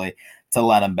defensively to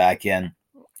let them back in.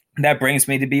 That brings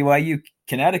me to BYU,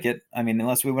 Connecticut. I mean,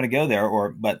 unless we want to go there,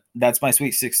 but that's my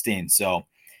Sweet 16. So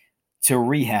to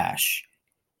rehash,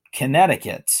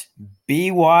 Connecticut,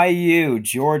 BYU,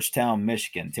 Georgetown,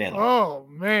 Michigan. Taylor. Oh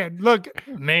man, look,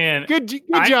 good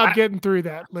job getting through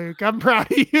that, Luke. I'm proud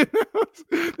of you.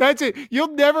 That's it.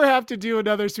 You'll never have to do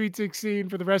another Sweet 16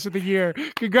 for the rest of the year.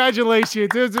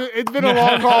 Congratulations. It's been a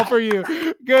long haul for you.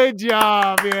 Good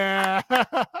job. Yeah.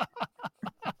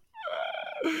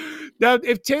 Now,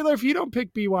 if you don't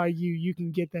pick BYU, you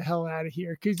can get the hell out of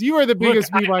here because you are the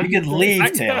biggest BYU. You could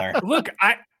leave, Taylor. Look,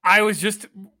 I was just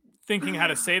thinking how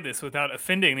to say this without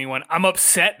offending anyone. I'm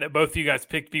upset that both of you guys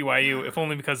picked BYU, if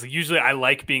only because usually I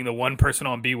like being the one person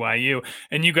on BYU,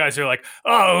 and you guys are like,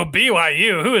 oh,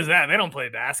 BYU, who is that? They don't play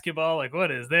basketball. Like, what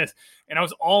is this? And I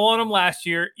was all on them last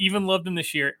year, even loved them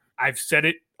this year. I've said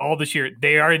it all this year.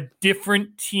 They are a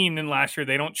different team than last year.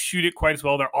 They don't shoot it quite as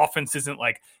well. Their offense isn't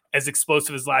like as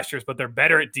explosive as last year's, but they're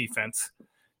better at defense.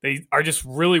 They are just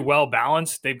really well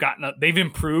balanced. They've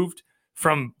improved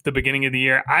from the beginning of the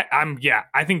year. I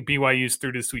think BYU's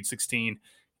through to the Sweet 16.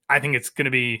 I think it's going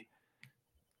to be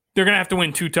 – they're going to have to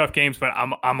win 2 tough games, but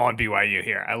I'm on BYU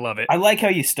here. I love it. I like how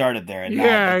you started there. And not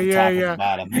at the top and the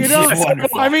bottom.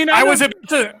 Wonderful. I mean, I was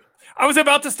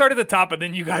about to start at the top, but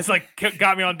then you guys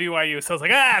got me on BYU. So I was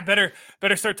like,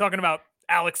 better start talking about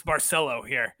Alex Barcelo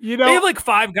here. They have like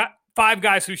five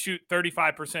guys who shoot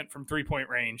 35% from 3-point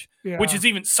range, which is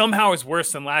even somehow is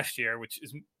worse than last year,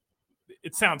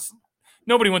 it sounds –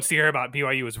 nobody wants to hear about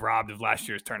BYU was robbed of last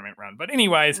year's tournament run. But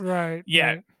anyways, right.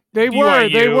 They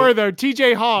BYU, were though.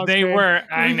 TJ Haws. They man. were.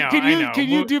 I know. Can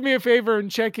you do me a favor and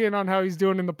check in on how he's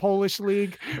doing in the Polish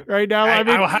league right now? I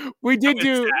mean, we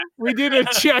did a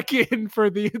check in for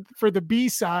the B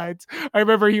sides. I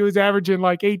remember he was averaging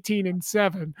like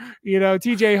 18-7.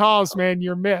 TJ Haws, man,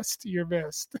 you're missed.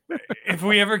 If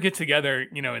we ever get together,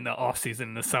 in the off season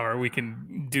in the summer, we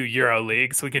can do Euro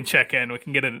League, so we can check in. We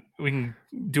can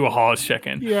do a Haws check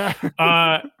in.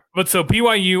 Yeah. But so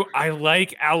BYU, I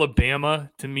like Alabama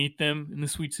to meet them in the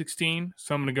Sweet 16.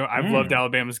 So I'm going to go. I've loved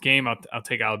Alabama's game. I'll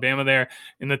take Alabama there.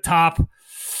 In the top,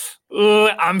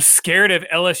 I'm scared of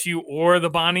LSU or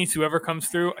the Bonnies, whoever comes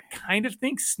through. I kind of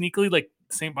think sneakily like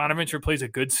St. Bonaventure plays a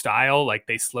good style. Like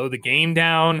they slow the game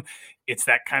down. It's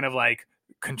that kind of like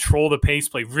control the pace,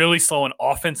 play really slow on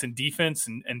offense and defense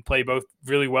and play both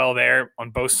really well there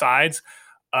on both sides.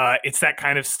 It's that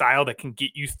kind of style that can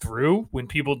get you through when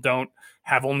people don't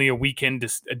have only a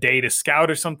day to scout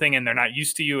or something, and they're not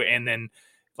used to you. And then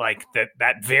like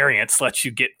that variance lets you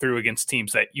get through against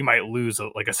teams that you might lose a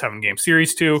 7-game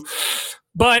series to.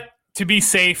 But to be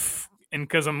safe, and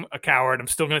because I'm a coward, I'm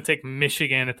still going to take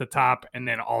Michigan at the top, and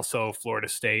then also Florida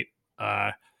State.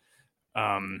 Good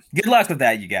luck with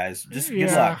that, you guys. Just good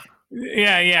luck.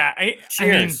 Yeah.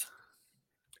 Cheers.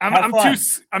 I'm too I've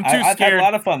scared. had a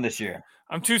lot of fun this year.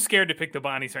 I'm too scared to pick the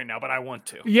Bonnies right now, but I want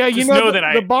to. Yeah,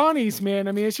 the Bonnies, man.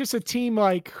 I mean, it's just a team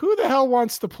like, who the hell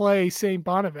wants to play St.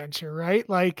 Bonaventure, right?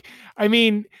 Like, I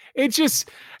mean, it's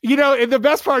just, the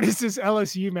best part is this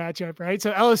LSU matchup, right?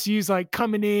 So LSU's like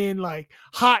coming in like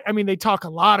hot. I mean, they talk a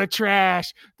lot of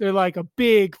trash. They're like a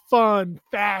big, fun,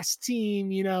 fast team.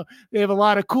 They have a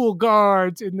lot of cool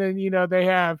guards. And then, they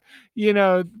have,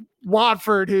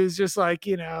 Watford, who's just like,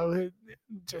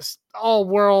 just all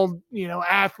world,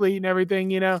 athlete and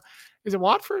everything, is it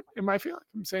Watford? I feel like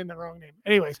I'm saying the wrong name.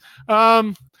 Anyways.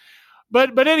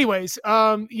 But anyways,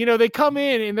 they come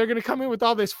in and they're going to come in with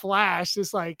all this flash,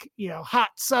 this like, hot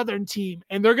Southern team,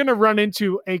 and they're going to run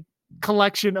into a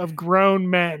collection of grown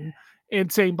men in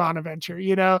St. Bonaventure.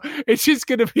 It's just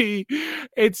going to be,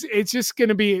 it's just going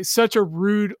to be such a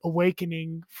rude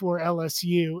awakening for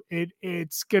LSU.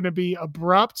 It's going to be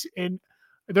abrupt, and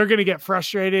they're going to get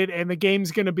frustrated, and the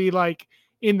game's going to be like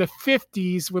in the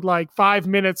 50s with like 5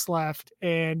 minutes left.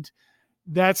 And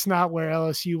that's not where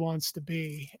LSU wants to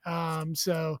be.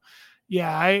 So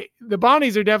yeah, the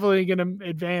Bonnies are definitely going to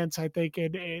advance. I think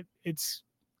it's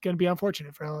going to be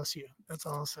unfortunate for LSU. That's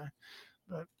all I'll say.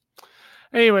 But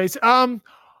anyways,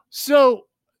 so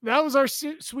that was our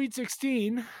Sweet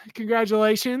 16.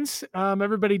 Congratulations.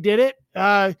 Everybody did it.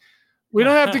 We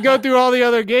don't have to go through all the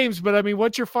other games, but I mean,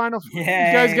 what's your final? You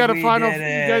guys got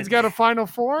a Final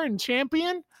Four and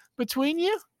champion between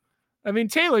you? I mean,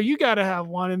 Taylor, you got to have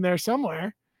one in there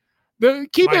somewhere.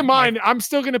 Keep in mind, I'm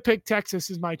still going to pick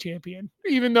Texas as my champion,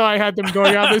 even though I had them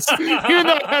going out this. Even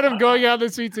though I had them going out the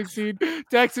Sweet 16,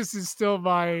 Texas is still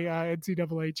my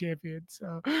NCAA champion.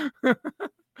 So,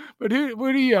 but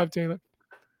who do you have, Taylor?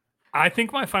 I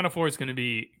think my Final Four is going to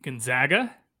be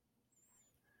Gonzaga.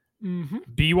 Mm-hmm.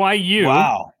 BYU.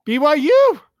 Wow.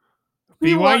 BYU.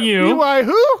 BYU.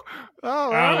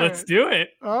 All right. Let's do it.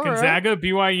 All Gonzaga, right.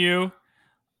 BYU,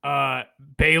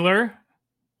 Baylor.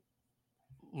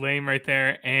 Lame right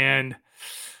there. And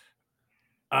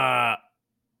I'm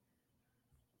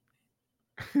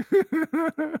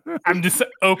just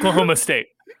Oklahoma State.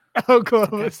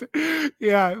 Oklahoma State.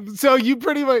 Yeah. So you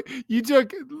pretty much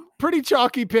took pretty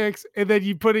chalky picks, and then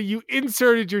you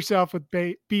inserted yourself with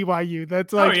BYU.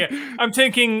 That's like, oh yeah. I'm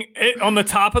taking it on the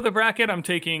top of the bracket. I'm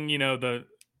taking the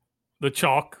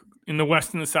chalk in the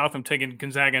West and the South. I'm taking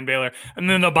Gonzaga and Baylor, and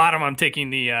then the bottom I'm taking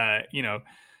the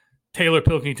Taylor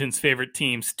Pilkington's favorite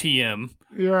teams, TM,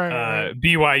 right.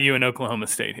 BYU and Oklahoma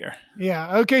State here.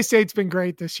 Yeah. OK State's been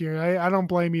great this year. I don't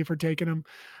blame you for taking them.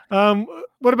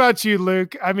 What about you,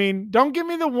 Luke? I mean, don't give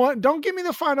me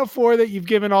the Final Four that you've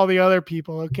given all the other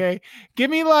people. Okay. Give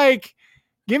me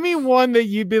one that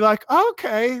you'd be like,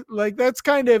 okay, like that's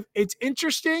kind of, it's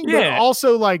interesting, but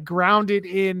also like grounded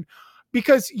in,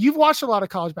 because you've watched a lot of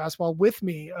college basketball with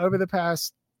me over the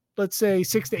past, let's say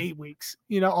 6 to 8 weeks,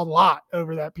 a lot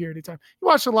over that period of time. You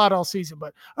watched a lot all season,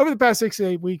 but over the past 6 to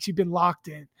 8 weeks, you've been locked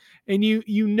in, and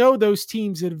you know those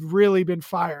teams that have really been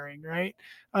firing, right?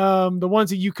 The ones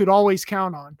that you could always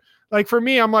count on. Like for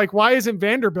me, I'm like, why isn't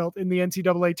Vanderbilt in the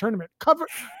NCAA tournament?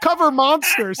 Cover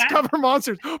monsters,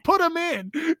 put them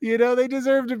in. They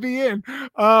deserve to be in.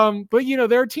 But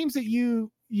there are teams that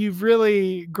you've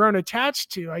really grown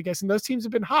attached to, I guess, and those teams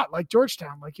have been hot, like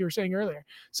Georgetown, like you were saying earlier.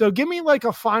 So give me like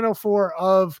a Final Four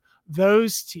of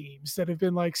those teams that have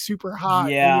been like super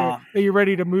hot. Yeah, that you're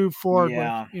ready to move forward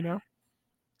with.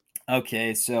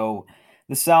 Okay, so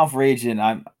the South region,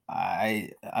 I'm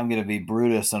I'm going to be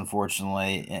Brutus,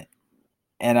 unfortunately,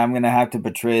 and I'm going to have to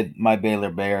betray my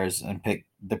Baylor Bears and pick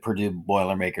the Purdue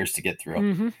Boilermakers to get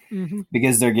through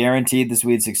because they're guaranteed the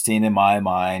Sweet 16 in my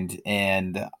mind,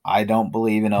 and I don't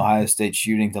believe in Ohio State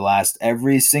shooting to last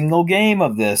every single game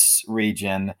of this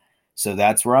region, so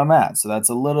that's where I'm at. So that's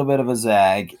a little bit of a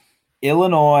zag.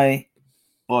 Illinois,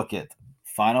 book it.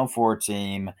 Final Four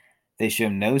team. They show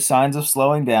no signs of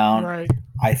slowing down. Right.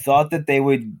 I thought that they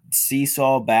would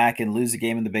seesaw back and lose a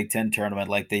game in the Big Ten tournament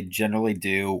like they generally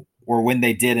do, or when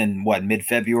they did in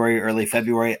mid-February, early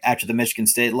February after the Michigan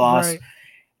State loss. Right.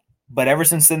 But ever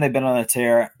since then, they've been on a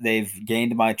tear. They've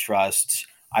gained my trust.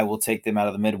 I will take them out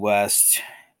of the Midwest.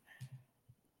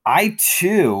 I,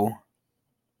 too,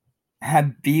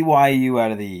 have BYU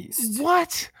out of the East.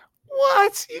 What?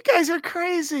 You guys are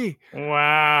crazy.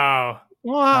 Wow.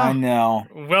 I know.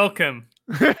 Welcome.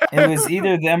 It was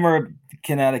either them or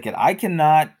Connecticut. I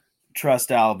cannot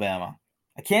trust Alabama.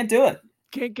 I can't do it.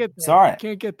 Can't get there. Sorry.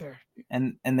 Can't get there.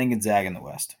 And then Gonzaga in the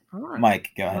West. All right. Mike,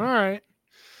 go ahead. All right.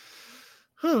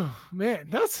 Oh, man,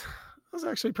 that's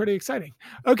actually pretty exciting.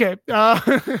 Okay. I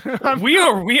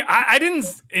didn't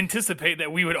anticipate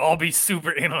that we would all be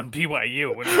super in on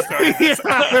BYU when we started this.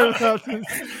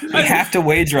 We have to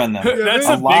wager on them.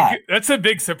 That's a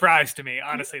big surprise to me,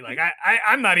 honestly. Like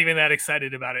I'm not even that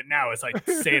excited about it now as I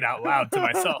say it out loud to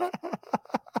myself.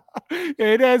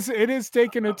 It has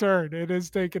taken a turn. It has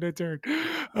taken a turn.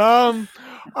 All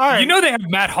right. You know they have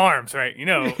Matt Harms, right? You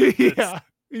know. Yeah.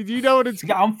 You know what it's.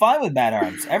 I'm fine with Matt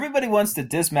Harms. Everybody wants to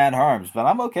diss Matt Harms, but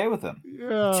I'm okay with him.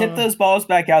 Yeah. Tip those balls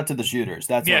back out to the shooters.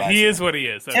 That's what I he say. is what he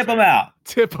is. Tip him out.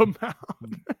 Tip him out.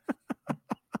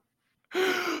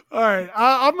 All right,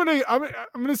 I'm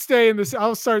gonna stay in this.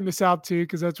 I'll start in the South too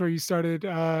because that's where you started,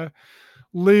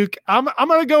 Luke. I'm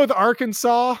gonna go with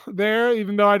Arkansas there,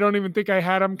 even though I don't even think I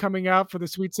had them coming out for the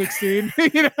Sweet 16.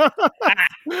 You know,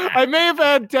 I may have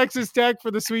had Texas Tech for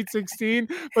the Sweet 16,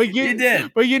 but you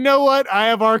did. But you know what? I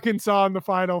have Arkansas in the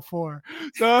Final Four,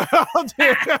 so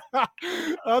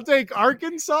I'll take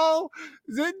Arkansas.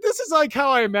 This is like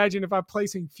how I imagine if I'm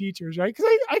placing futures, right? Because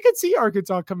I could see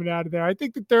Arkansas coming out of there. I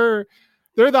think that they're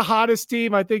the hottest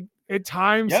team. I think at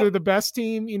times they're the best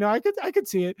team. You know, I could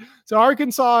see it. So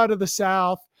Arkansas out of the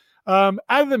South. Out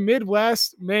of the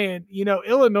Midwest, man, you know,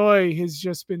 Illinois has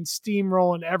just been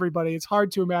steamrolling everybody. It's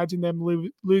hard to imagine them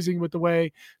losing with the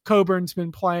way Coburn's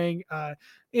been playing.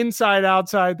 Inside,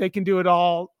 outside, they can do it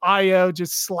all. Io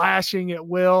just slashing at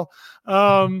will.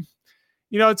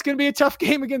 You know, it's going to be a tough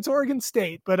game against Oregon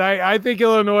State, but I think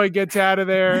Illinois gets out of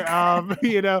there.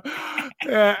 You know,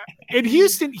 and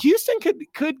Houston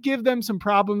could give them some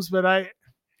problems, but I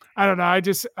don't know. I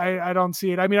don't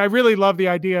see it. I mean, I really love the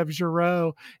idea of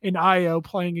Giroux and Io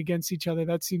playing against each other.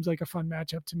 That seems like a fun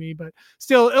matchup to me, but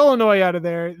still Illinois out of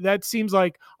there. That seems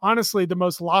like honestly the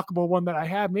most lockable one that I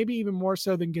have, maybe even more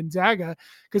so than Gonzaga,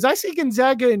 because I see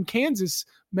Gonzaga and Kansas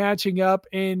matching up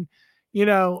and, you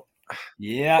know,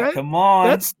 come on.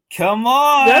 That's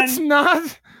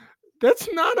not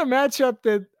a matchup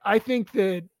that I think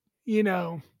that, you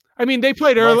know, I mean, they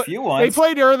played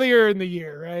earlier in the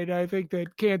year, right? I think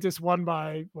that Kansas won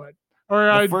by what? Or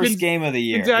the first game of the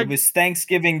year. It was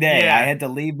Thanksgiving Day. Yeah. I had to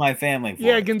leave my family for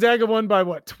it. Gonzaga won by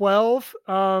what? 12.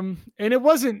 And it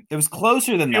wasn't. It was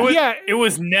closer than that. It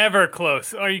was never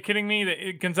close. Are you kidding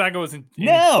me? Gonzaga was in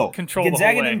control.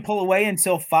 Gonzaga didn't pull away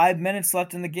until 5 minutes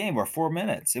left in the game, or 4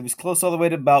 minutes. It was close all the way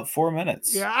to about 4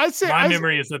 minutes. Yeah, my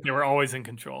memory is that they were always in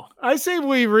control. I say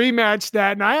we rematch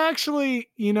that, and I actually,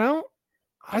 you know,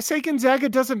 I say Gonzaga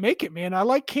doesn't make it, man. I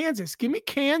like Kansas. Give me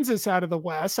Kansas out of the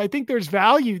West. I think there's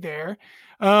value there.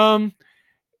 And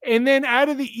then out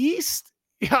of the East,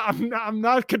 I'm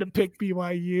not going to pick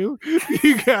BYU.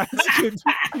 You guys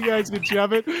can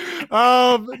shove it.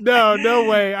 No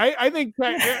way. I think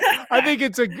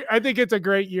it's a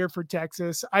great year for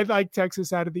Texas. I like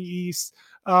Texas out of the East.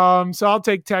 So I'll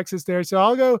take Texas there. So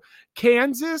I'll go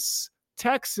Kansas,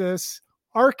 Texas,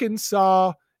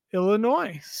 Arkansas,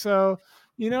 Illinois. So,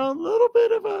 you know, a little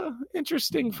bit of a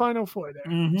interesting Final Four there.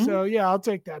 Mm-hmm. So, yeah, I'll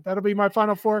take that. That'll be my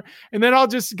Final Four. And then I'll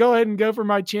just go ahead and go for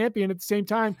my champion at the same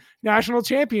time. National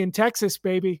champion, Texas,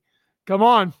 baby. Come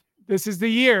on. This is the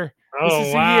year. This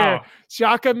is the year.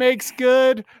 Shaka makes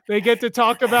good. They get to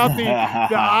talk about the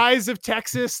eyes of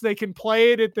Texas. They can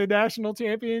play it at the national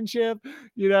championship.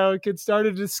 You know, it could start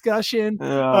a discussion.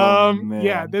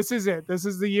 Yeah, this is it. This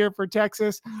is the year for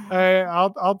Texas.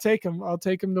 I'll take them. I'll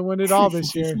take them to win it all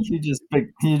this year. You just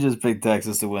picked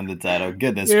Texas to win the title.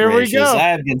 Goodness Here gracious. We go.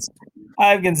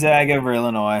 I have Gonzaga over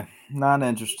Illinois. Not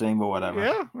interesting, but whatever.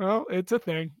 Yeah, well, it's a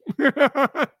thing.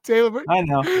 Taylor, I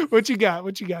know. What you got?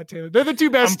 What you got, Taylor? They're the two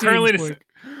best teams.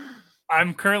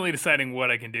 I'm currently deciding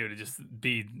what I can do to just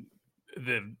be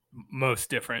the most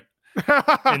different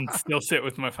and still sit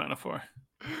with my Final Four.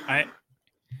 I'm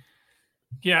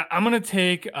gonna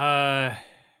take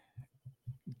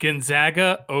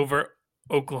Gonzaga over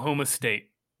Oklahoma State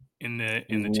in the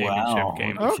championship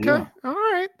game. Okay, all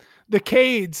right. The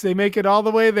Cades, they make it all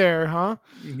the way there, huh?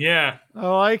 Yeah, I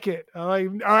like it.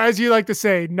 Or as you like to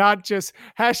say, not just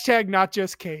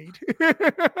Cade.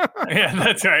 yeah,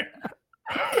 that's right.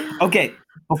 Okay,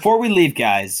 before we leave,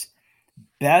 guys,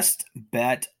 best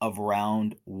bet of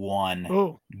round 1.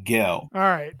 Oh, go. All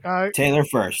right, Taylor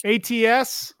first.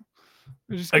 ATS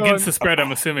against the spread.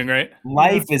 I'm assuming, right?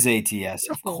 Life is ATS,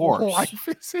 of course. Life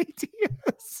is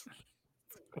ATS.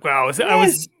 Wow,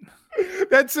 Yes.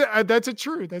 That's a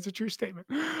true statement.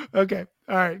 Okay,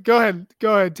 all right, go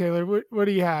ahead, Taylor. What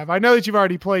do you have? I know that you've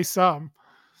already placed some.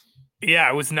 Yeah,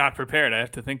 I was not prepared. I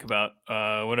have to think about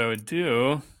what I would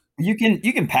do. You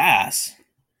can pass.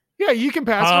 Yeah, you can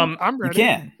pass. I'm ready. You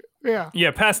can.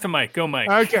 Yeah, pass to Mike. Go, Mike.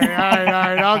 Okay, all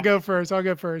right. I'll go first. All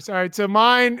right, so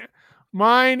mine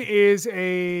is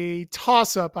a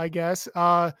toss-up, I guess,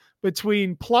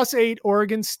 between +8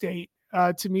 Oregon State.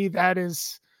 To me, that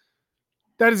is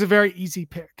a very easy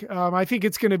pick. I think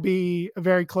it's going to be a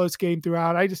very close game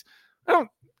throughout. I don't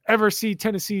ever see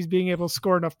Tennessee's being able to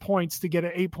score enough points to get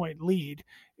an 8-point lead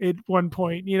at one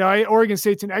point. Oregon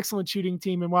State's an excellent shooting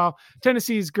team, and while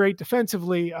Tennessee is great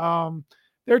defensively,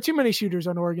 there are too many shooters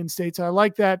on Oregon State, so I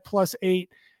like that +8.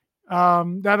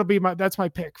 That's my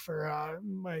pick for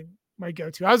my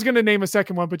go-to. I was going to name a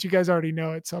second one, but you guys already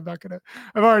know it, so I'm not going to.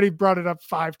 I've already brought it up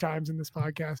 5 times in this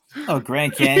podcast. Oh,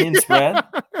 Grand Canyon spread?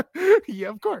 Yeah,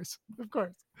 of course.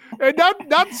 And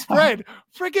not spread,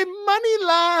 freaking money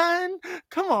line.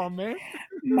 Come on, man.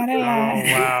 Money line.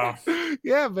 Oh, wow.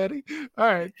 Yeah, buddy. All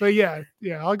right, but yeah,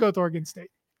 I'll go with Oregon State.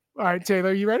 All right,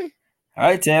 Taylor, you ready? All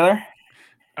right, Taylor.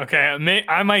 Okay,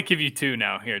 I might give you 2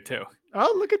 now here too.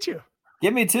 Oh, look at you.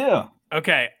 Give me 2.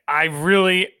 Okay, I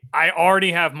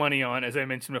already have money on, as I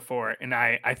mentioned before, and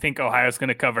I think Ohio's going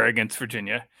to cover against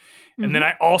Virginia. Mm-hmm. And then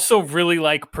I also really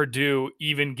like Purdue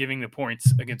even giving the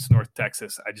points against North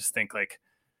Texas. I just think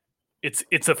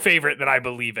it's a favorite that I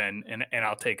believe in, and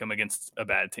I'll take them against a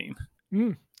bad team.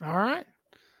 All right.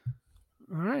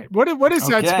 What is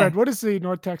that spread? What is the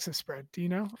North Texas spread? Do you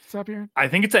know? Stop here. I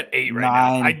think it's at 8 right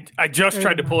now. I just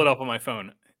tried to pull it up on my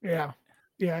phone. Yeah.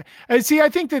 And see, I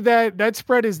think that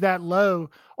spread is that low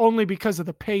only because of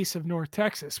the pace of North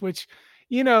Texas, which,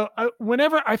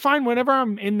 whenever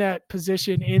I'm in that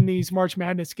position in these March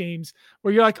Madness games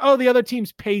where you're like, oh, the other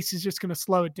team's pace is just going to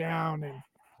slow it down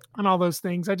and all those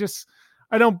things. I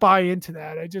don't buy into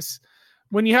that.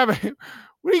 When you have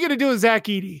what are you going to do with Zach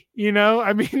Edey?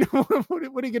 I mean, what are you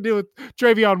going to do with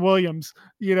Travion Williams,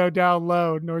 down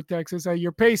low in North Texas?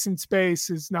 Your pace and space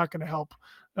is not going to help.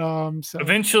 So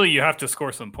eventually you have to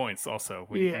score some points also,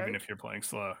 even if you're playing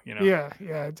slow, Yeah,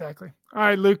 exactly. All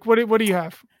right, Luke, what do you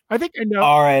have? I think I know.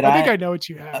 All right. I know what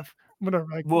you have.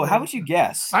 How would you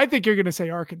guess? I think you're going to say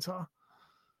Arkansas.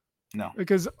 No.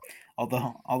 Because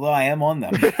although I am on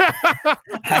them.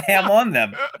 I am on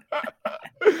them.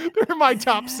 They're my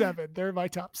top 7. They're my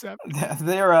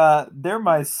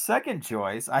second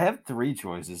choice. I have 3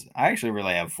 choices. I actually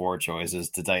really have 4 choices,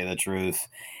 to tell you the truth.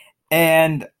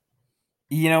 And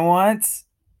you know what?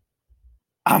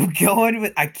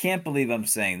 I can't believe I'm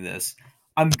saying this.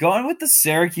 I'm going with the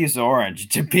Syracuse Orange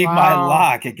to be my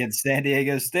lock against San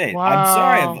Diego State. Wow. I'm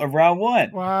sorry, of round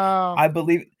 1. Wow.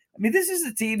 This is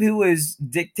a team who is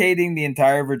dictating the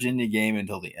entire Virginia game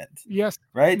until the end. Yes.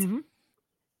 Right? Mm-hmm.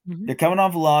 Mm-hmm. They're coming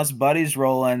off a loss. Buddy's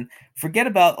rolling. Forget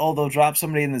about, they'll drop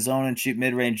somebody in the zone and shoot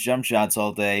mid-range jump shots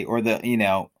all day. Or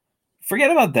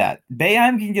forget about that.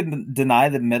 Boeheim can deny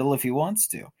the middle if he wants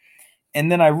to. And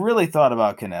then I really thought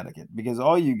about Connecticut because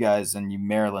all you guys and you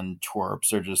Maryland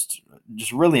twerps are just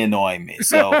really annoying me.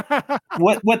 So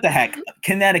what the heck?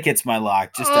 Connecticut's my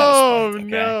lock. Just out of spite, okay?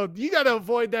 No, you got to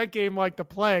avoid that game like the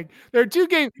plague. There are 2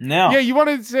 games. No. Yeah, you want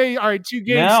to say, all right, 2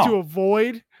 games to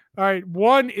avoid. All right,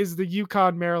 one is the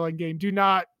UConn Maryland game. Do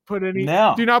not put anything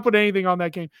on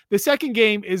that game. The second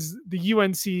game is the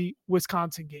UNC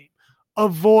Wisconsin game.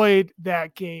 Avoid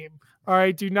that game. All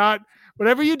right, do not,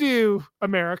 whatever you do,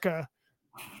 America,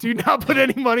 do not put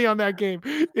any money on that game.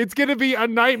 It's going to be a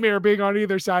nightmare being on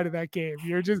either side of that game.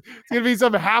 It's going to be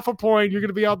some half a point. You're going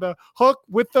to be on the hook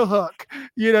with the hook.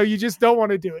 You just don't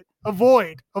want to do it.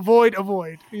 Avoid.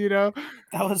 That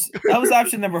was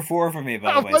option number 4 for me,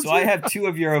 by the way. So I have 2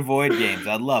 of your avoid games.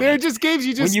 I love it. They're just games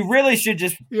when you really should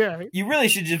just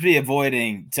be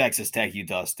avoiding Texas Tech,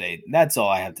 Utah State. That's all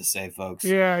I have to say, folks.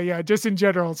 Yeah, just in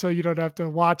general, so you don't have to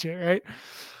watch it, right?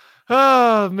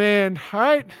 Oh, man. All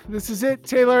right. This is it.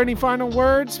 Taylor, any final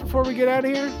words before we get out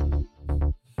of here?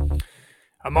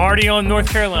 I'm already on North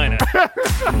Carolina.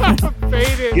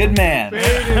 Fade it. Good man.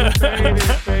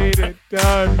 Fade it.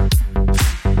 Done.